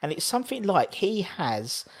it, and it's something like he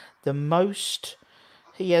has the most.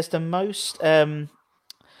 It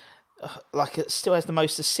still has the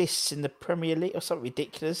most assists in the Premier League or something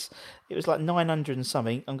ridiculous. It was like 900 and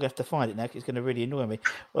something. I'm going to have to find it now because it's going to really annoy me.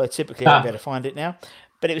 Well, typically I won't be able to find it now.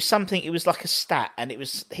 But it was something, it was like a stat, and it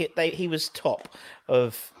was he was top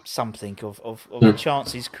of something, of the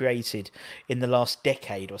chances created in the last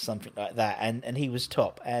decade or something like that. And he was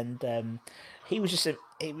top. And he was just,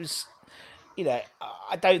 I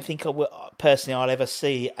don't think I'll ever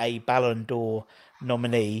see a Ballon d'Or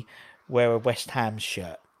nominee wear a West Ham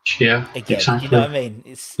shirt. Yeah, again, exactly. You know what I mean?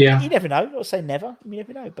 You never know. I'll say never. You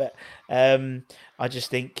never know, but I just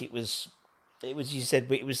think it was. You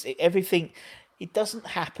said everything. It doesn't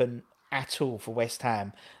happen at all for West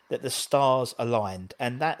Ham that the stars aligned,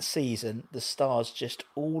 and that season the stars just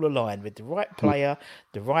all aligned with the right player,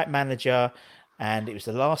 the right manager, and it was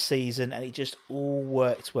the last season, and it just all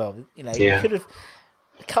worked well. You know, Yeah. we could have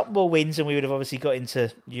a couple more wins, and we would have obviously got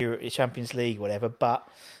into Champions League, whatever. But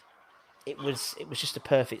it was just a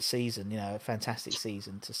perfect season. You know, a fantastic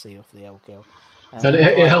season to see off the old girl. And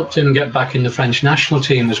it helped him get back in the French national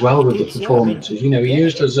team as well with the performances. You know, he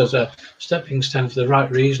used us as a stepping stone for the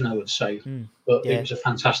right reason, I would say. But it was a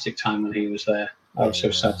fantastic time when he was there. I was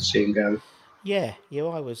so sad to see him go. Yeah,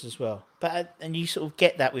 I was as well. But and you sort of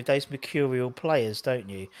get that with those mercurial players, don't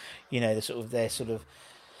you? You know, they're sort of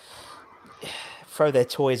throw their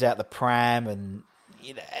toys out the pram, and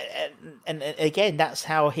you know, and again, that's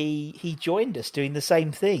how he joined us, doing the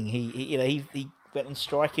same thing. He went on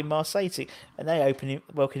strike in Marseille, and they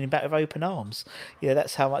welcomed him back with open arms. You know,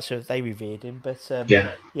 that's how much they revered him. But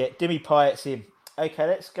Dimi Payet's him. Okay,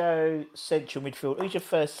 let's go central midfield. Who's your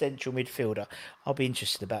first central midfielder? I'll be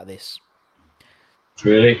interested about this.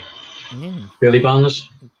 Really? Billy Bonds?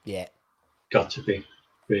 Yeah. Got to be.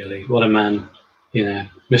 Really. What a man. You know,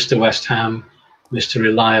 Mr. West Ham, Mr.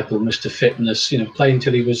 Reliable, Mr. Fitness, you know, playing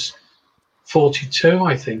till he was 42,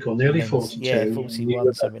 I think, or nearly 42. Yeah,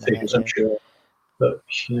 41, something like that. I'm sure. But,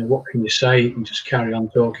 you know, what can you say? You can just carry on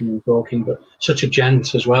talking and talking. But such a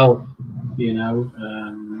gent as well, you know.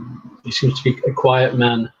 He seems to be a quiet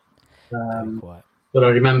man. But I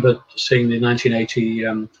remember seeing the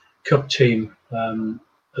 1980 Cup team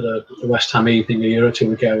at a West Ham evening a year or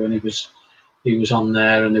two ago, and he was on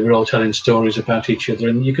there, and they were all telling stories about each other,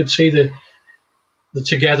 and you could see the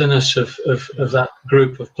togetherness of that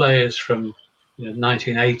group of players from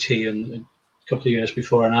 1980 and a couple of years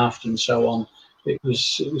before and after, and so on. It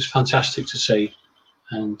was fantastic to see,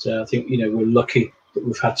 and I think we're lucky that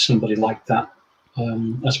we've had somebody like that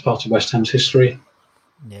as part of West Ham's history.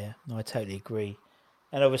 Yeah, no, I totally agree.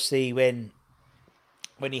 And obviously when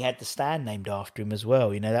he had the stand named after him as well,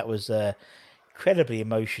 that was a incredibly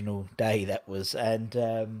emotional day. That was, and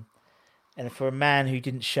for a man who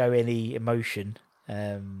didn't show any emotion.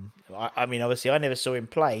 I mean, obviously, I never saw him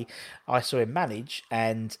play. I saw him manage,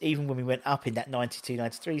 and even when we went up in that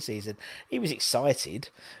 92-93 season, he was excited,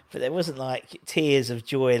 but there wasn't like tears of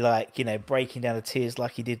joy, like breaking down the tears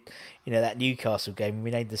like he did, that Newcastle game when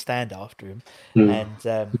we named the stand after him. And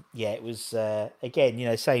it was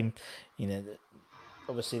again, same.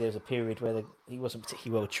 Obviously, there was a period where he wasn't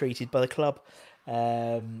particularly well treated by the club,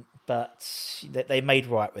 but they made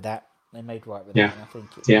right with that. They made right with that, and I think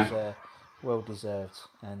it was. Well deserved,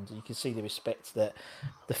 and you can see the respect that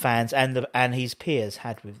the fans and his peers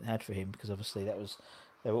had for him, because obviously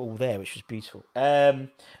they were all there, which was beautiful.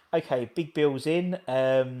 Okay, Big Bill's in.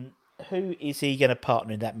 Who is he going to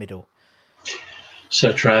partner in that middle?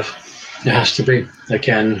 Sir Trev. It has to be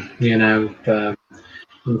again. I'm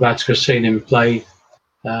glad to have seen him play.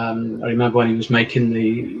 I remember when he was making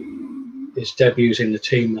his debuts in the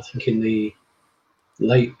team. I think in the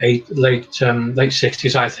late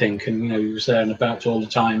 60s, I think, and he was there and about all the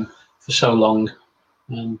time for so long.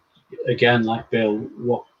 And again, like Bill,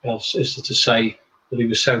 what else is there to say? That he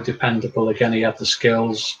was so dependable. Again, he had the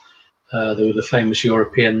skills. There were the famous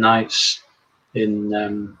European nights in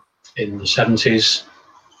the 70s,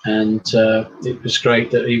 and it was great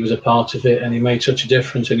that he was a part of it, and he made such a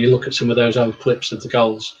difference. And you look at some of those old clips of the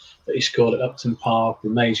goals that he scored at Upton Park, the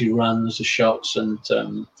mazy runs, the shots, and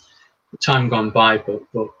time gone by, but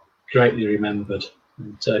greatly remembered,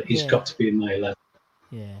 and he's got to be in my 11.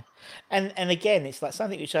 Yeah, and again, it's like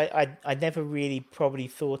something which I never really probably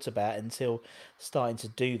thought about until starting to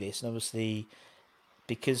do this, and obviously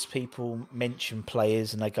because people mention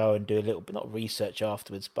players and I go and do a little bit, not research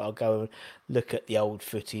afterwards, but I'll go and look at the old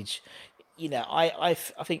footage. I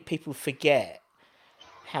think people forget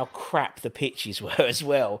how crap the pitches were as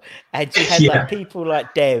well. And you had like people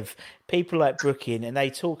like Dev, people like Brookin, and they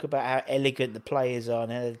talk about how elegant the players are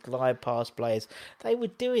and how they glide past players. They were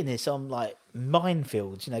doing this on like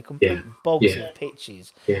minefields, complete bogs of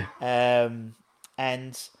pitches. Yeah.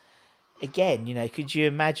 And again, could you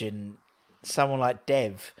imagine someone like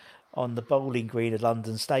Dev on the bowling green of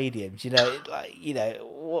London stadiums?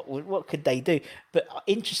 What could they do? But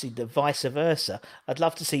interesting, the vice versa. I'd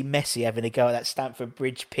love to see Messi having a go at that Stamford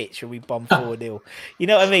Bridge pitch where we bomb 4-0. You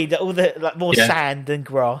know what I mean? All the more sand than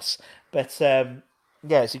grass. But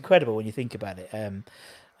it's incredible when you think about it.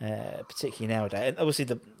 Particularly nowadays, and obviously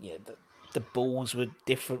the balls were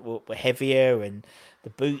different, were heavier, and the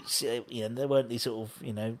boots, they weren't these sort of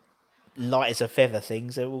light as a feather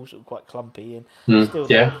things. They're all sort of quite clumpy, and still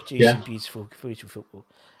producing beautiful football.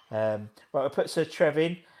 Right, we'll put Sir Trev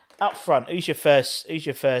in up front. Who's your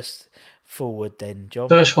first forward then, John?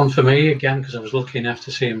 First one for me again, because I was lucky enough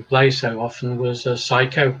to see him play so often, was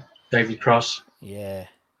Psycho David Cross. Yeah.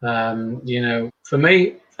 For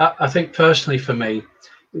me, I think personally for me,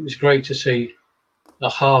 it was great to see a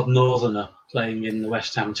hard northerner playing in the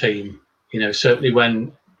West Ham team. Certainly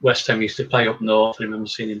when West Ham used to play up north, I remember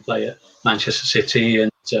seeing him play at Manchester City,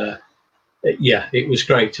 and it was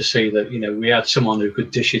great to see that we had someone who could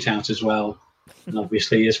dish it out as well. And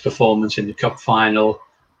obviously his performance in the cup final,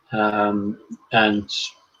 and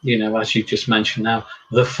as you just mentioned now,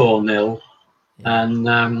 the 4-0, and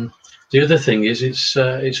the other thing is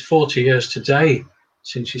it's 40 years today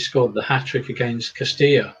since he scored the hat-trick against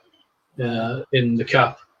Castilla in the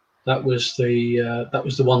cup. That was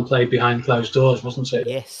the one played behind closed doors, wasn't it?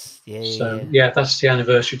 Yes. So that's the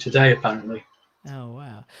anniversary today, apparently. Oh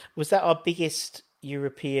wow! Was that our biggest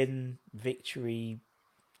European victory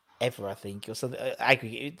ever? I think, or something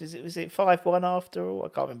aggregate. Was it 5-1 after all? I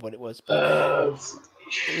can't remember what it was. But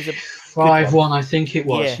it was a 5-1, I think it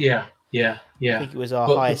was. Yeah. I think it was our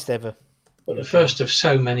highest ever. But the first of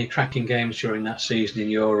so many cracking games during that season in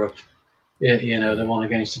Europe. The one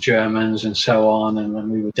against the Germans and so on, and when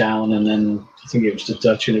we were down, and then I think it was the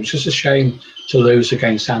Dutch, and it was just a shame to lose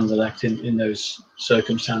against Anderlecht in those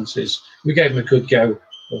circumstances. We gave them a good go,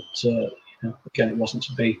 but again, it wasn't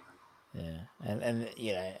to be. Yeah, and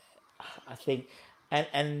I think,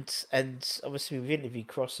 and obviously we've interviewed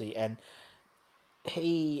Crossy, and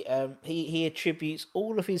he attributes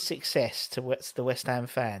all of his success to the West Ham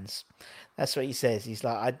fans. That's what he says. He's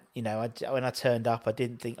like, when I turned up, I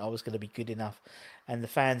didn't think I was going to be good enough, and the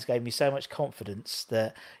fans gave me so much confidence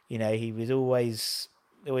that he was always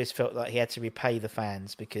felt like he had to repay the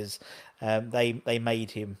fans because they made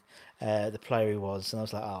him the player he was, and I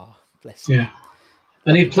was like, oh, bless him. Yeah,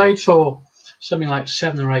 and he played for something like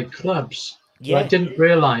 7 or 8 clubs. Yeah, I didn't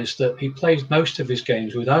realise that he played most of his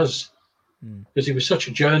games with us because he was such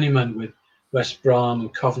a journeyman with West Brom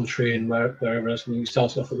and Coventry and wherever else. He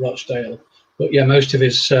started off at Rochdale. But yeah, most of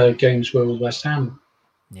his games were with West Ham.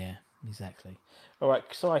 Yeah, exactly. All right,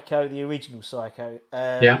 Psycho, the original Psycho.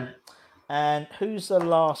 Yeah. And who's the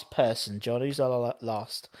last person, John? Who's our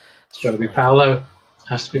last? It's got to be Paolo.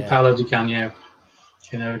 Has to be Paolo Di Canio.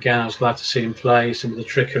 Again, I was glad to see him play. Some of the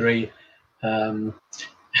trickery.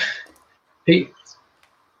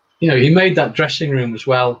 He made that dressing room as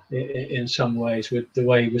well in some ways with the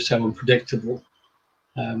way he was so unpredictable.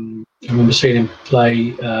 I remember seeing him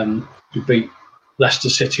play. We beat Leicester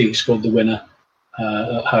City. He scored the winner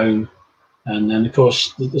at home. And then, of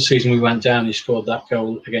course, the season we went down, he scored that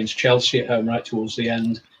goal against Chelsea at home right towards the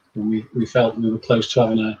end. And we felt we were close to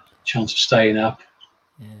having a chance of staying up.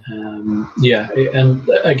 Yeah. And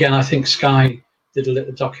again, I think Sky did a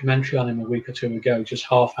little documentary on him a week or two ago, just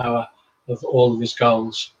half hour of all of his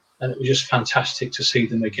goals. And it was just fantastic to see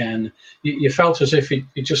them again. You felt as if he'd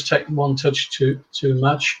just taken one touch too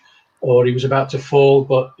much, or he was about to fall,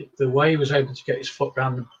 but the way he was able to get his foot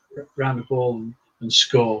round the ball and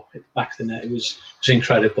score at the back of the net, it was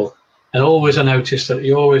incredible. And always I noticed that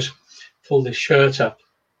he always pulled his shirt up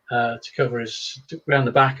to cover around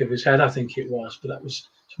the back of his head, I think it was, but that was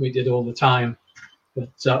something he did all the time. But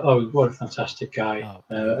what a fantastic guy,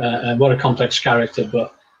 and what a complex character.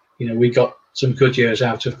 But we got some good years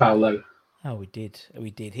out of Paolo. Oh, we did.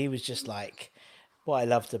 He was just like, what I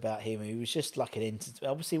loved about him, he was just like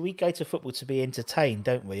obviously we go to football to be entertained,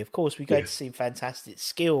 don't we? Of course we go to see fantastic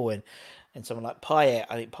skill and someone like Payet.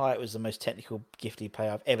 I think Payet was the most technical, gifted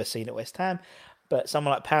player I've ever seen at West Ham. But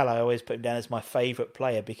someone like Paolo, I always put him down as my favourite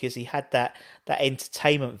player because he had that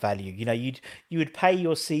entertainment value. You would pay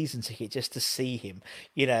your season ticket just to see him,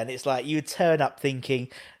 and it's like you would turn up thinking,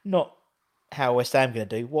 not how West Ham going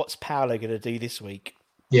to do, what's Paolo going to do this week?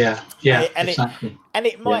 Yeah, and exactly.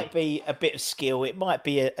 It might be a bit of skill, it might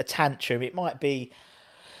be a tantrum, it might be,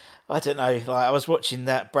 I don't know. Like I was watching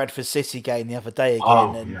that Bradford City game the other day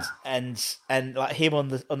again, and like him on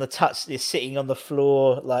the touch, is sitting on the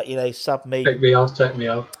floor, like sub me, take me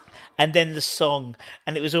off. And then the song,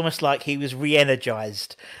 and it was almost like he was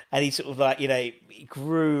re-energized, and he sort of like he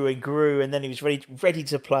grew and grew, and then he was ready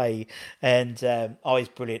to play, and he's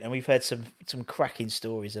brilliant. And we've heard some cracking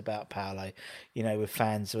stories about Paolo, with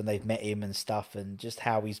fans when they've met him and stuff, and just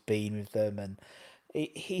how he's been with them, and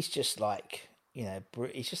he's just like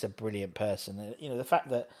he's just a brilliant person. The fact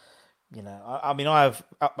that I mean, I have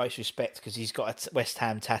utmost respect because he's got a West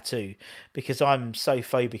Ham tattoo because I'm so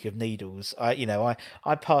phobic of needles. I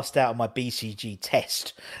passed out on my BCG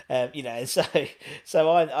test, and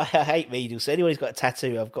so I hate needles. So anyone who's got a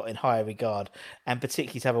tattoo, I've got in higher regard, and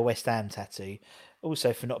particularly to have a West Ham tattoo.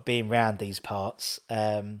 Also for not being round these parts.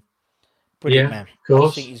 Brilliant man. Of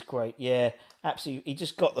course. I think he's great. Yeah, absolutely. He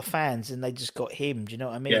just got the fans, and they just got him. Do you know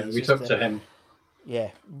what I mean? Yeah, we took to him.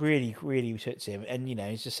 Yeah, really, really took to him. And,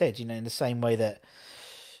 as I said, in the same way that,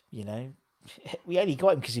 we only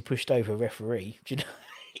got him because he pushed over a referee. Do you know?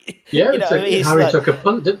 Yeah, Harry like, took a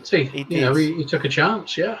punt, didn't he? He did. You know, he took a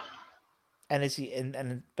chance. Yeah.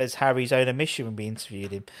 And as Harry's own admission when we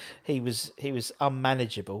interviewed him, he was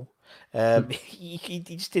unmanageable. He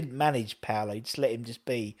just didn't manage Paolo. He just let him just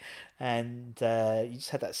be, and you just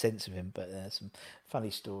had that sense of him. But some funny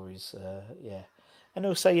stories, yeah. And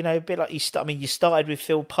also, you know, a bit like you started with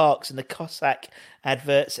Phil Parks and the Cossack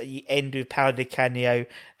adverts, and you end with Paolo Di Canio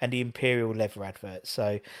and the Imperial leather adverts.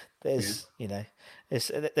 So there's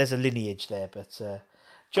there's a lineage there. But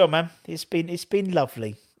John, man, it's been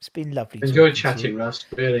lovely. It's been lovely. Enjoyed chatting, Russ.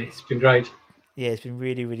 Really, it's been great. Yeah, it's been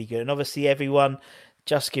really, really good. And obviously, everyone,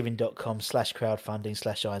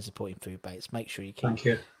 justgiving.com/crowdfunding/iron supporting food banks. Make sure you keep. Thank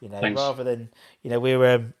you. You know, Thanks. rather than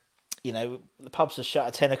we're the pubs are shut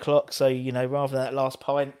at 10 o'clock, so rather than that last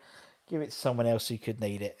pint, give it to someone else who could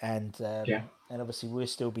need it. And and obviously we'll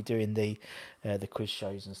still be doing the quiz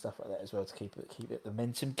shows and stuff like that as well to keep it the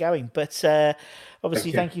momentum going. But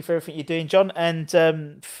obviously, thank you for everything you're doing, John. And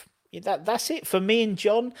that's it for me and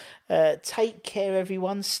John. Take care,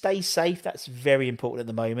 everyone. Stay safe. That's very important at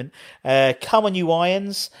the moment. Come on, you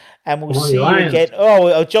irons, and we'll see you again.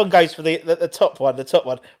 Oh, John goes for the top one. The top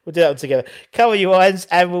one. We'll do that one together. Come on, you irons,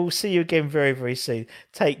 and we'll see you again very, very soon.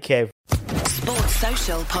 Take care. Sports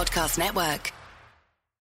Social Podcast Network.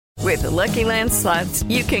 With the Lucky Land Slots,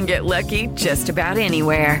 you can get lucky just about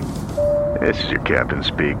anywhere. This is your captain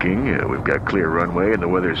speaking. We've got clear runway and the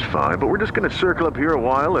weather's fine, but we're just going to circle up here a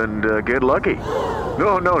while and get lucky.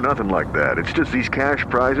 No, nothing like that. It's just these cash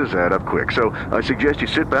prizes add up quick. So I suggest you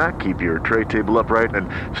sit back, keep your tray table upright, and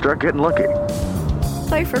start getting lucky.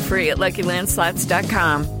 Play for free at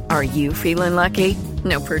LuckyLandSlots.com. Are you feeling lucky?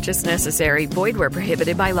 No purchase necessary. Void where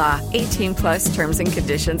prohibited by law. 18+ terms and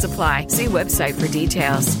conditions apply. See website for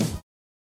details.